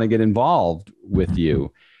 people want to get involved with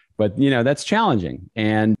you. But, that's challenging.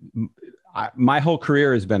 And my whole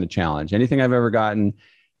career has been a challenge. Anything I've ever gotten,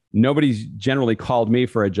 nobody's generally called me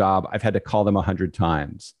for a job. I've had to call them 100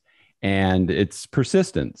 times. And it's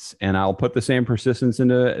persistence. And I'll put the same persistence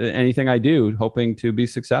into anything I do, hoping to be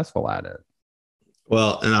successful at it.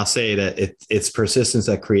 Well, and I'll say that it's persistence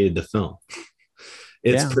that created the film.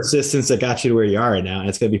 It's persistence that got you to where you are right now. And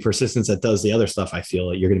it's going to be persistence that does the other stuff I feel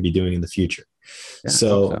that you're going to be doing in the future. Yeah,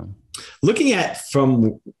 so looking at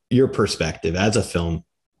from your perspective as a film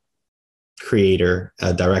creator,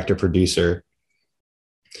 a director, producer,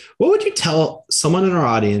 what would you tell someone in our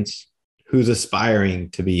audience who's aspiring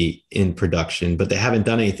to be in production, but they haven't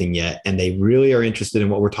done anything yet, and they really are interested in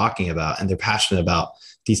what we're talking about, and they're passionate about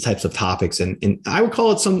these types of topics? And I would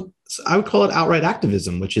call it outright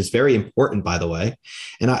activism, which is very important, by the way,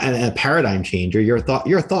 and a paradigm changer. You're a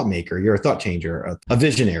thought maker, you're a thought changer, a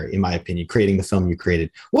visionary, in my opinion, creating the film you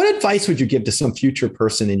created. What advice would you give to some future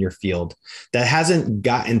person in your field that hasn't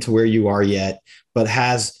gotten to where you are yet, but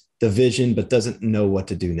has the vision, but doesn't know what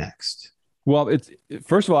to do next? Well,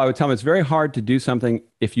 first of all, I would tell them it's very hard to do something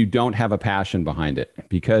if you don't have a passion behind it,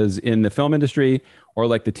 because in the film industry or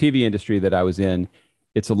like the TV industry that I was in,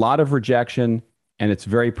 it's a lot of rejection and it's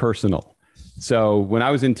very personal. So when I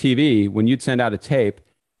was in TV, when you'd send out a tape,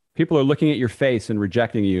 people are looking at your face and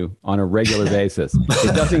rejecting you on a regular basis.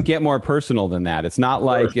 It doesn't get more personal than that. It's not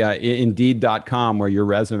like Indeed.com where your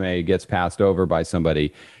resume gets passed over by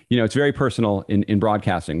somebody. It's very personal in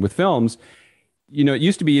broadcasting. With films, it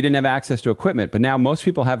used to be you didn't have access to equipment, but now most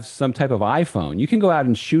people have some type of iPhone. You can go out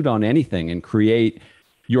and shoot on anything and create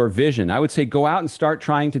your vision. I would say go out and start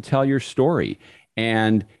trying to tell your story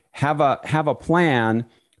and have a plan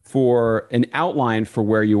for an outline for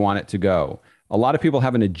where you want it to go. A lot of people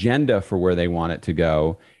have an agenda for where they want it to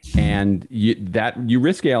go, and you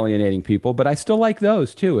risk alienating people, but I still like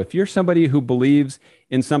those too. If you're somebody who believes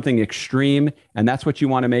in something extreme and that's what you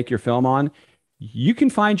want to make your film on, you can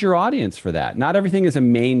find your audience for that. Not everything is a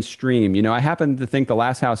mainstream. I happen to think The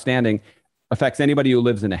Last House Standing affects anybody who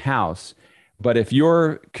lives in a house. But if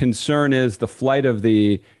your concern is the flight of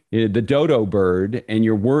the dodo bird and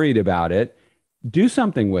you're worried about it, do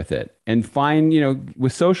something with it and find,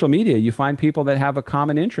 with social media, you find people that have a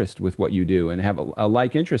common interest with what you do and have a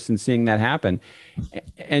like interest in seeing that happen,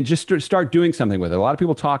 and just start doing something with it. A lot of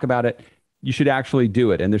people talk about it. You should actually do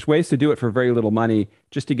it. And there's ways to do it for very little money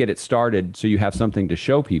just to get it started so you have something to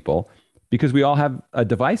show people, because we all have a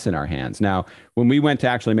device in our hands. Now, when we went to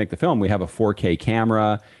actually make the film, we have a 4K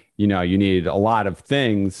camera. You need a lot of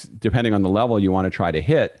things depending on the level you want to try to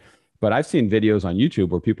hit. But I've seen videos on YouTube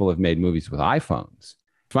where people have made movies with iPhones. It's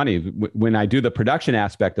funny, when I do the production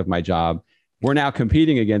aspect of my job, we're now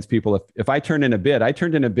competing against people. If I turned in a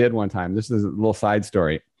bid one time. This is a little side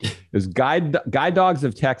story. It was Guide Dogs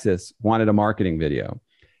of Texas wanted a marketing video.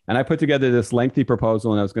 And I put together this lengthy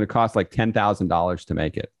proposal, and it was going to cost like $10,000 to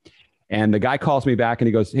make it. And the guy calls me back and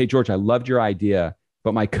he goes, "Hey, George, I loved your idea,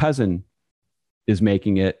 but my cousin is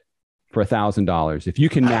making it for $1,000. If you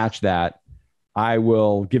can match that, I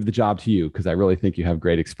will give the job to you because I really think you have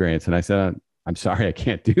great experience." And I said, "I'm sorry, I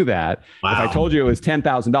can't do that. Wow. If I told you it was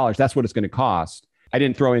 $10,000, that's what it's going to cost. I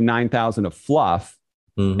didn't throw in $9,000 of fluff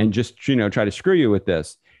and just, try to screw you with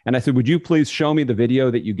this." And I said, "Would you please show me the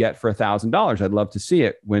video that you get for $1,000? I'd love to see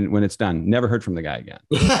it when it's done." Never heard from the guy again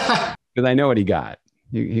because I know what he got.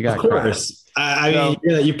 He got, of course. I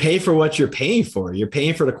mean, you pay for what you're paying for. You're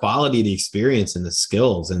paying for the quality, the experience, and the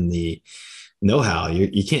skills and the know-how.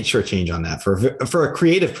 You can't shortchange on that. For a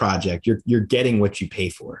creative project, you're getting what you pay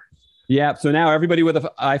for. Yeah. So now everybody with an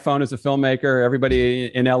iPhone is a filmmaker. Everybody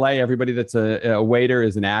in LA, everybody that's a waiter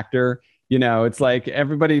is an actor. It's like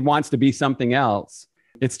everybody wants to be something else.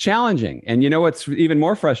 It's challenging. And what's even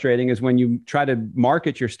more frustrating is when you try to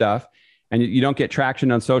market your stuff and you don't get traction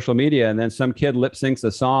on social media, and then some kid lip syncs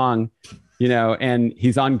a song, and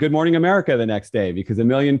he's on Good Morning America the next day because 1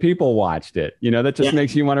 million people watched it. That just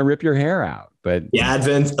makes you want to rip your hair out. But the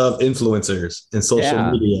advent of influencers and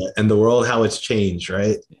social media and the world, how it's changed,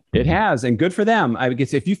 right? It has, and good for them. I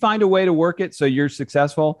guess if you find a way to work it so you're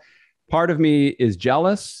successful, part of me is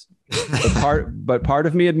jealous, but part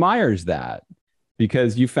of me admires that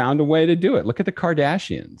because you found a way to do it. Look at the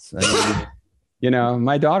Kardashians. I mean,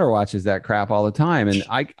 my daughter watches that crap all the time, and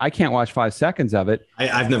I can't watch 5 seconds of it.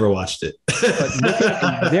 I've never watched it.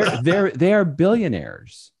 But they are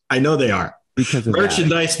billionaires. I know they are. Because of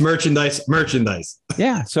merchandise.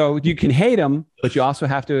 Yeah. So you can hate them, but you also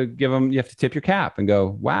have to tip your cap and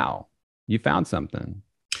go, wow, you found something.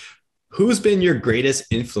 Who's been your greatest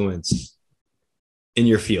influence in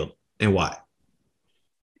your field and why?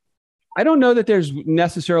 I don't know that there's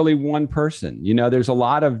necessarily one person. There's a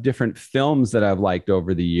lot of different films that I've liked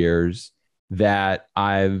over the years that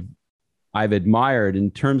I've admired.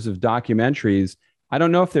 In terms of documentaries, I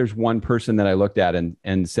don't know if there's one person that I looked at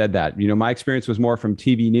and said that. My experience was more from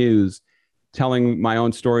TV news, telling my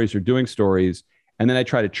own stories or doing stories, and then I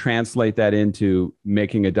try to translate that into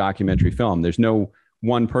making a documentary film. There's no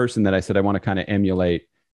one person that I said I want to kind of emulate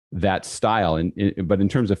that style. But in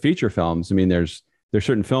terms of feature films, I mean, there's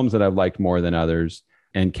certain films that I've liked more than others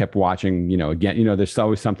and kept watching. Again, there's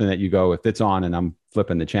always something that you go, if it's on and I'm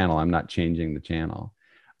flipping the channel, I'm not changing the channel.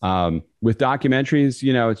 With documentaries,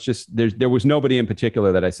 it's just there was nobody in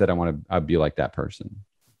particular that I said I'd be like that person.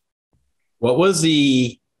 What was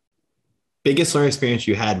the biggest learning experience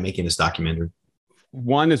you had making this documentary?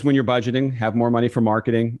 One is when you're budgeting, have more money for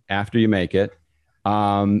marketing after you make it.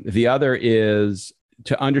 The other is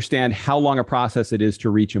to understand how long a process it is to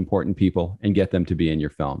reach important people and get them to be in your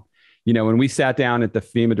film. When we sat down at the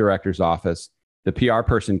FEMA director's office, the PR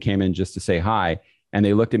person came in just to say hi, and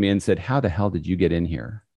they looked at me and said, "How the hell did you get in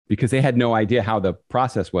here?" Because they had no idea how the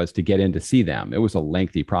process was to get in to see them. It was a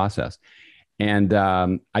lengthy process. And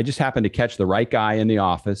I just happened to catch the right guy in the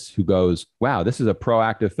office who goes, "Wow, this is a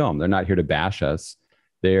proactive film. They're not here to bash us.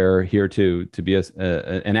 They're here to be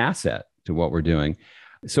an asset to what we're doing."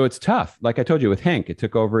 So it's tough. Like I told you with Hank, it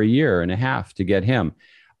took over a year and a half to get him.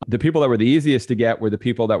 The people that were the easiest to get were the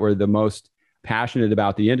people that were the most passionate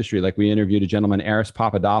about the industry. Like we interviewed a gentleman, Aris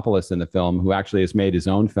Papadopoulos, in the film, who actually has made his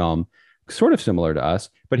own film, sort of similar to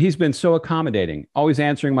us, but he's been so accommodating, always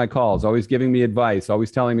answering my calls, always giving me advice,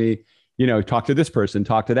 always telling me, talk to this person,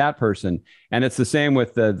 talk to that person. And it's the same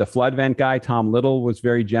with the flood vent guy. Tom Little was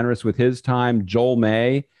very generous with his time. Joel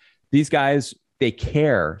May, these guys, they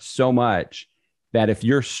care so much that if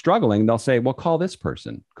you're struggling, they'll say, "Well, call this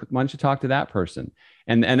person. Why don't you talk to that person?"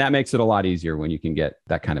 And that makes it a lot easier when you can get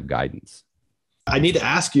that kind of guidance. I need to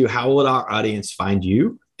ask you, how would our audience find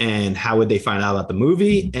you, and how would they find out about the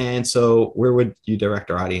movie? And so where would you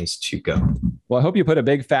direct our audience to go? Well, I hope you put a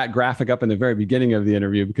big fat graphic up in the very beginning of the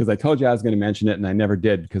interview, because I told you I was going to mention it and I never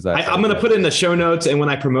did, because I'm going to put it in the show notes. And when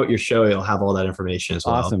I promote your show, it'll have all that information as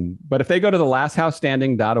well. Awesome. But if they go to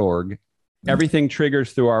thelasthousestanding.org, everything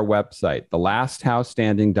triggers through our website,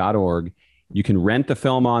 thelasthousestanding.org. You can rent the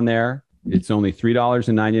film on there. It's only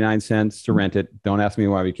 $3.99 to rent it. Don't ask me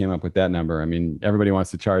why we came up with that number. I mean, everybody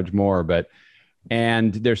wants to charge more,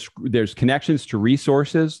 and there's connections to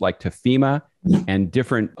resources like to FEMA and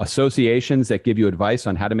different associations that give you advice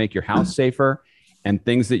on how to make your house safer and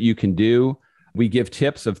things that you can do. We give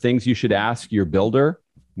tips of things you should ask your builder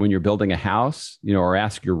when you're building a house, or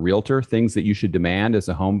ask your realtor, things that you should demand as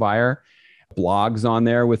a home buyer. Blogs on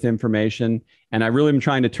there with information. And I really am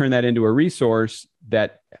trying to turn that into a resource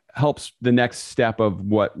that helps the next step of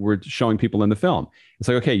what we're showing people in the film. It's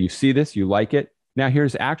like, okay, you see this, you like it. Now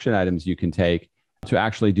here's action items you can take to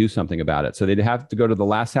actually do something about it. So they'd have to go to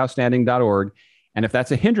thelasthousestanding.org. And if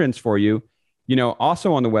that's a hindrance for you,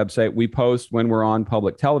 also on the website, we post when we're on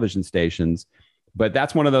public television stations. But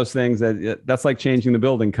that's one of those things that's like changing the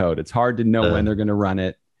building code. It's hard to know when they're going to run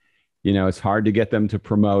it. It's hard to get them to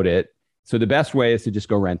promote it. So the best way is to just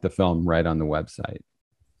go rent the film right on the website.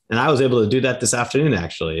 And I was able to do that this afternoon,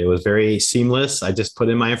 actually. It was very seamless. I just put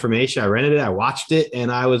in my information. I rented it. I watched it,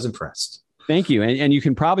 and I was impressed. Thank you. And you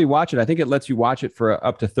can probably watch it. I think it lets you watch it for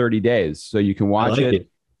up to 30 days. So you can watch it.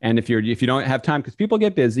 And if you don't have time, because people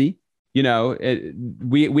get busy,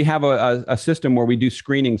 we have a system where we do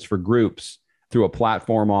screenings for groups through a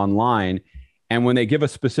platform online. And when they give a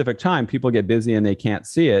specific time, people get busy and they can't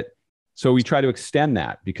see it. So we try to extend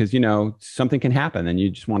that because, something can happen and you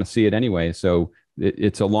just want to see it anyway. So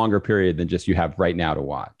it's a longer period than just you have right now to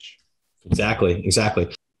watch. Exactly.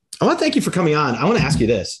 I want to thank you for coming on. I want to ask you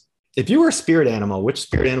this. If you were a spirit animal, which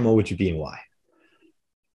spirit animal would you be and why?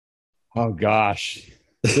 Oh, gosh.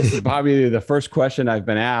 This is probably the first question I've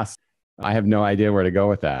been asked. I have no idea where to go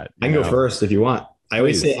with that. I can go first if you want. I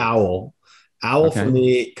always say owl. Owl for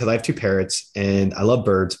me, because I have two parrots and I love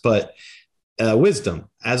birds, but wisdom.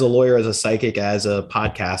 As a lawyer, as a psychic, as a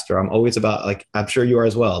podcaster, I'm always about, like, I'm sure you are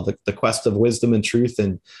as well, the quest of wisdom and truth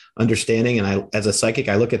and understanding. And as a psychic,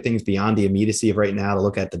 I look at things beyond the immediacy of right now to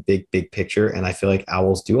look at the big picture. And I feel like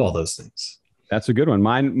owls do all those things. That's a good one.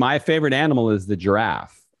 My favorite animal is the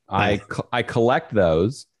giraffe. I collect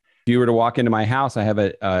those. If you were to walk into my house, I have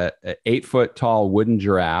a 8-foot tall wooden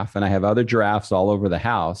giraffe, and I have other giraffes all over the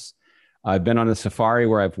house. I've been on a safari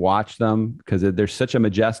where I've watched them because they're such a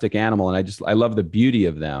majestic animal. And I love the beauty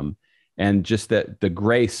of them and just the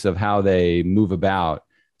grace of how they move about.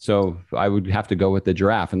 So I would have to go with the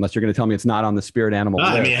giraffe, unless you're going to tell me it's not on the spirit animal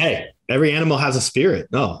list. I mean, hey, every animal has a spirit.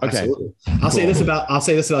 No, Okay. Absolutely. I'll say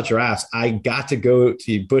this about giraffes. I got to go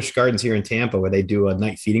to Busch Gardens here in Tampa, where they do a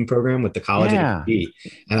night feeding program with the College of AD,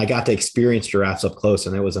 and I got to experience giraffes up close,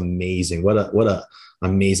 and it was amazing. What a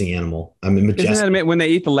amazing animal. I mean, majestic. Isn't that when they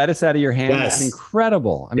eat the lettuce out of your hand? Yes. It's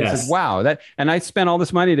incredible. I mean, it's like, wow. And I spent all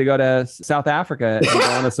this money to go to South Africa and go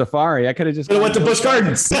on a safari. I could have just went to Busch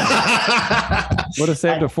Gardens. Would have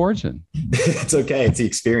saved a fortune. It's okay. It's the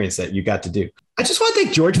experience that you got to do. I just want to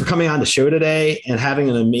thank George for coming on the show today and having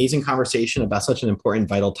an amazing conversation about such an important,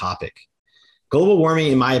 vital topic. Global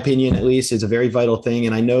warming, in my opinion, at least, is a very vital thing.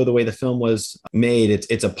 And I know the way the film was made,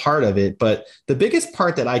 it's a part of it. But the biggest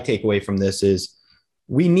part that I take away from this is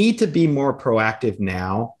we need to be more proactive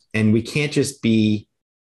now, and we can't just be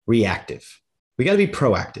reactive. We got to be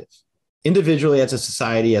proactive individually, as a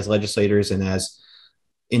society, as legislators, and as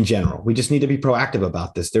in general. We just need to be proactive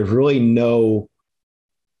about this. There's really no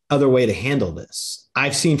other way to handle this.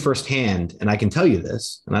 I've seen firsthand, and I can tell you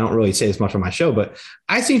this, and I don't really say this much on my show, but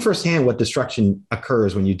I've seen firsthand what destruction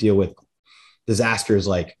occurs when you deal with disasters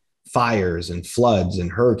like fires and floods and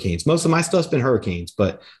hurricanes. Most of my stuff's been hurricanes,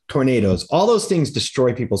 but tornadoes, all those things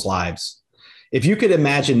destroy people's lives. If you could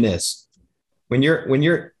imagine this, when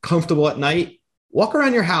you're comfortable at night, walk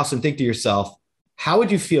around your house and think to yourself, how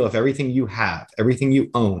would you feel if everything you have, everything you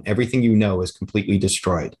own, everything you know is completely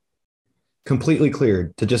destroyed, completely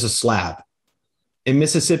cleared to just a slab? In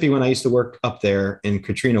Mississippi, when I used to work up there in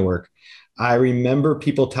Katrina work, I remember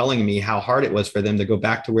people telling me how hard it was for them to go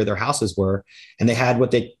back to where their houses were. And they had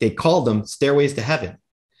what they called them stairways to heaven.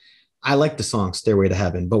 I like the song Stairway to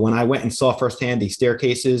Heaven, but when I went and saw firsthand these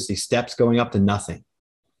staircases, these steps going up to nothing,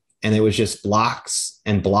 and it was just blocks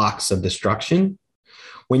and blocks of destruction.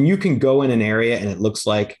 When you can go in an area and it looks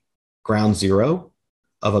like ground zero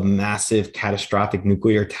of a massive catastrophic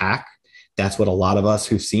nuclear attack, that's what a lot of us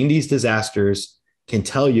who've seen these disasters can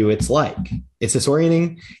tell you it's like. It's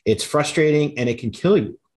disorienting, it's frustrating, and it can kill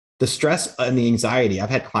you. The stress and the anxiety.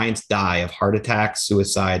 I've had clients die of heart attacks,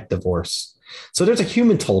 suicide, divorce. So there's a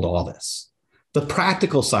human toll to all this. The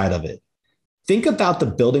practical side of it. Think about the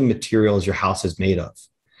building materials your house is made of.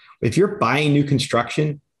 If you're buying new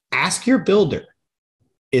construction, ask your builder,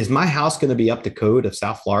 is my house going to be up to code of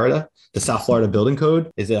South Florida? The South Florida building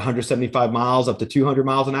code? Is it 175 miles up to 200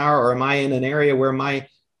 miles an hour? Or am I in an area where my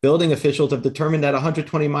building officials have determined that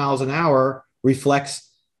 120 miles an hour reflects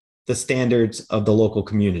the standards of the local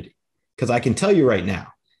community? Because I can tell you right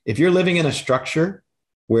now, if you're living in a structure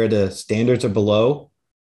where the standards are below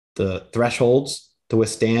the thresholds to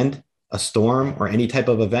withstand a storm or any type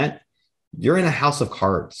of event, you're in a house of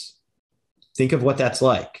cards. Think of what that's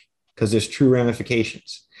like, because there's true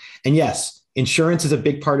ramifications. And yes, insurance is a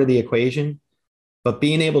big part of the equation, but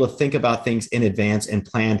being able to think about things in advance and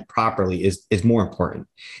plan properly is more important.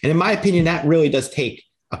 And in my opinion, that really does take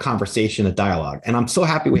a conversation, a dialogue. And I'm so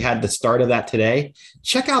happy we had the start of that today.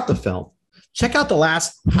 Check out the film. Check out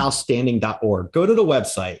thelasthousestanding.org. Go to the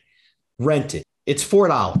website, rent it. It's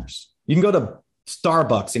 $4. You can go to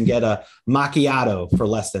Starbucks and get a macchiato for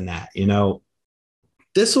less than that. You know,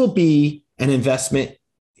 this will be an investment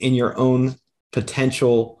in your own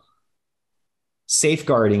potential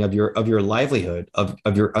safeguarding of your livelihood, of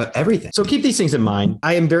your everything. So keep these things in mind.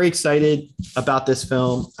 I am very excited about this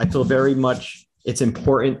film. I feel very much it's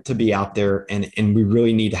important to be out there, and we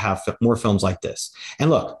really need to have more films like this. And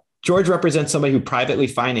look, George represents somebody who privately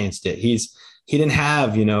financed it. He didn't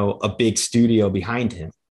have, a big studio behind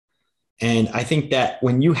him. And I think that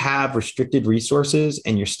when you have restricted resources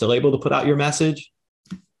and you're still able to put out your message,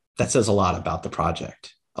 that says a lot about the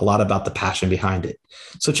project, a lot about the passion behind it.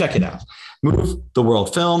 So check it out. Move the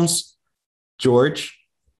World Films, George,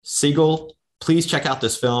 Siegal, please check out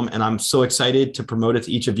this film. And I'm so excited to promote it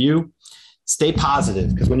to each of you. Stay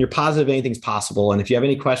positive, because when you're positive, anything's possible. And if you have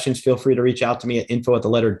any questions, feel free to reach out to me at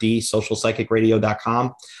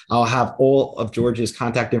info@socialpsychicradio.com. I'll have all of George's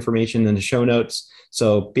contact information in the show notes.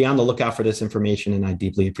 So be on the lookout for this information. And I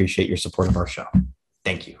deeply appreciate your support of our show.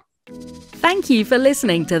 Thank you. Thank you for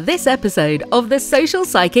listening to this episode of the Social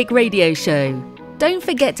Psychic Radio Show. Don't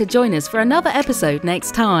forget to join us for another episode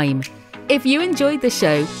next time. If you enjoyed the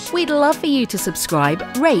show, we'd love for you to subscribe,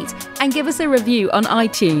 rate, and give us a review on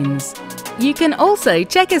iTunes. You can also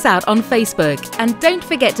check us out on Facebook, and don't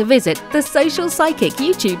forget to visit the Social Psychic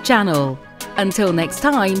YouTube channel. Until next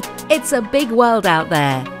time, it's a big world out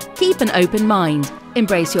there. Keep an open mind,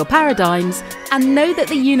 embrace your paradigms, and know that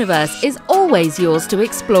the universe is always yours to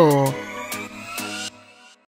explore.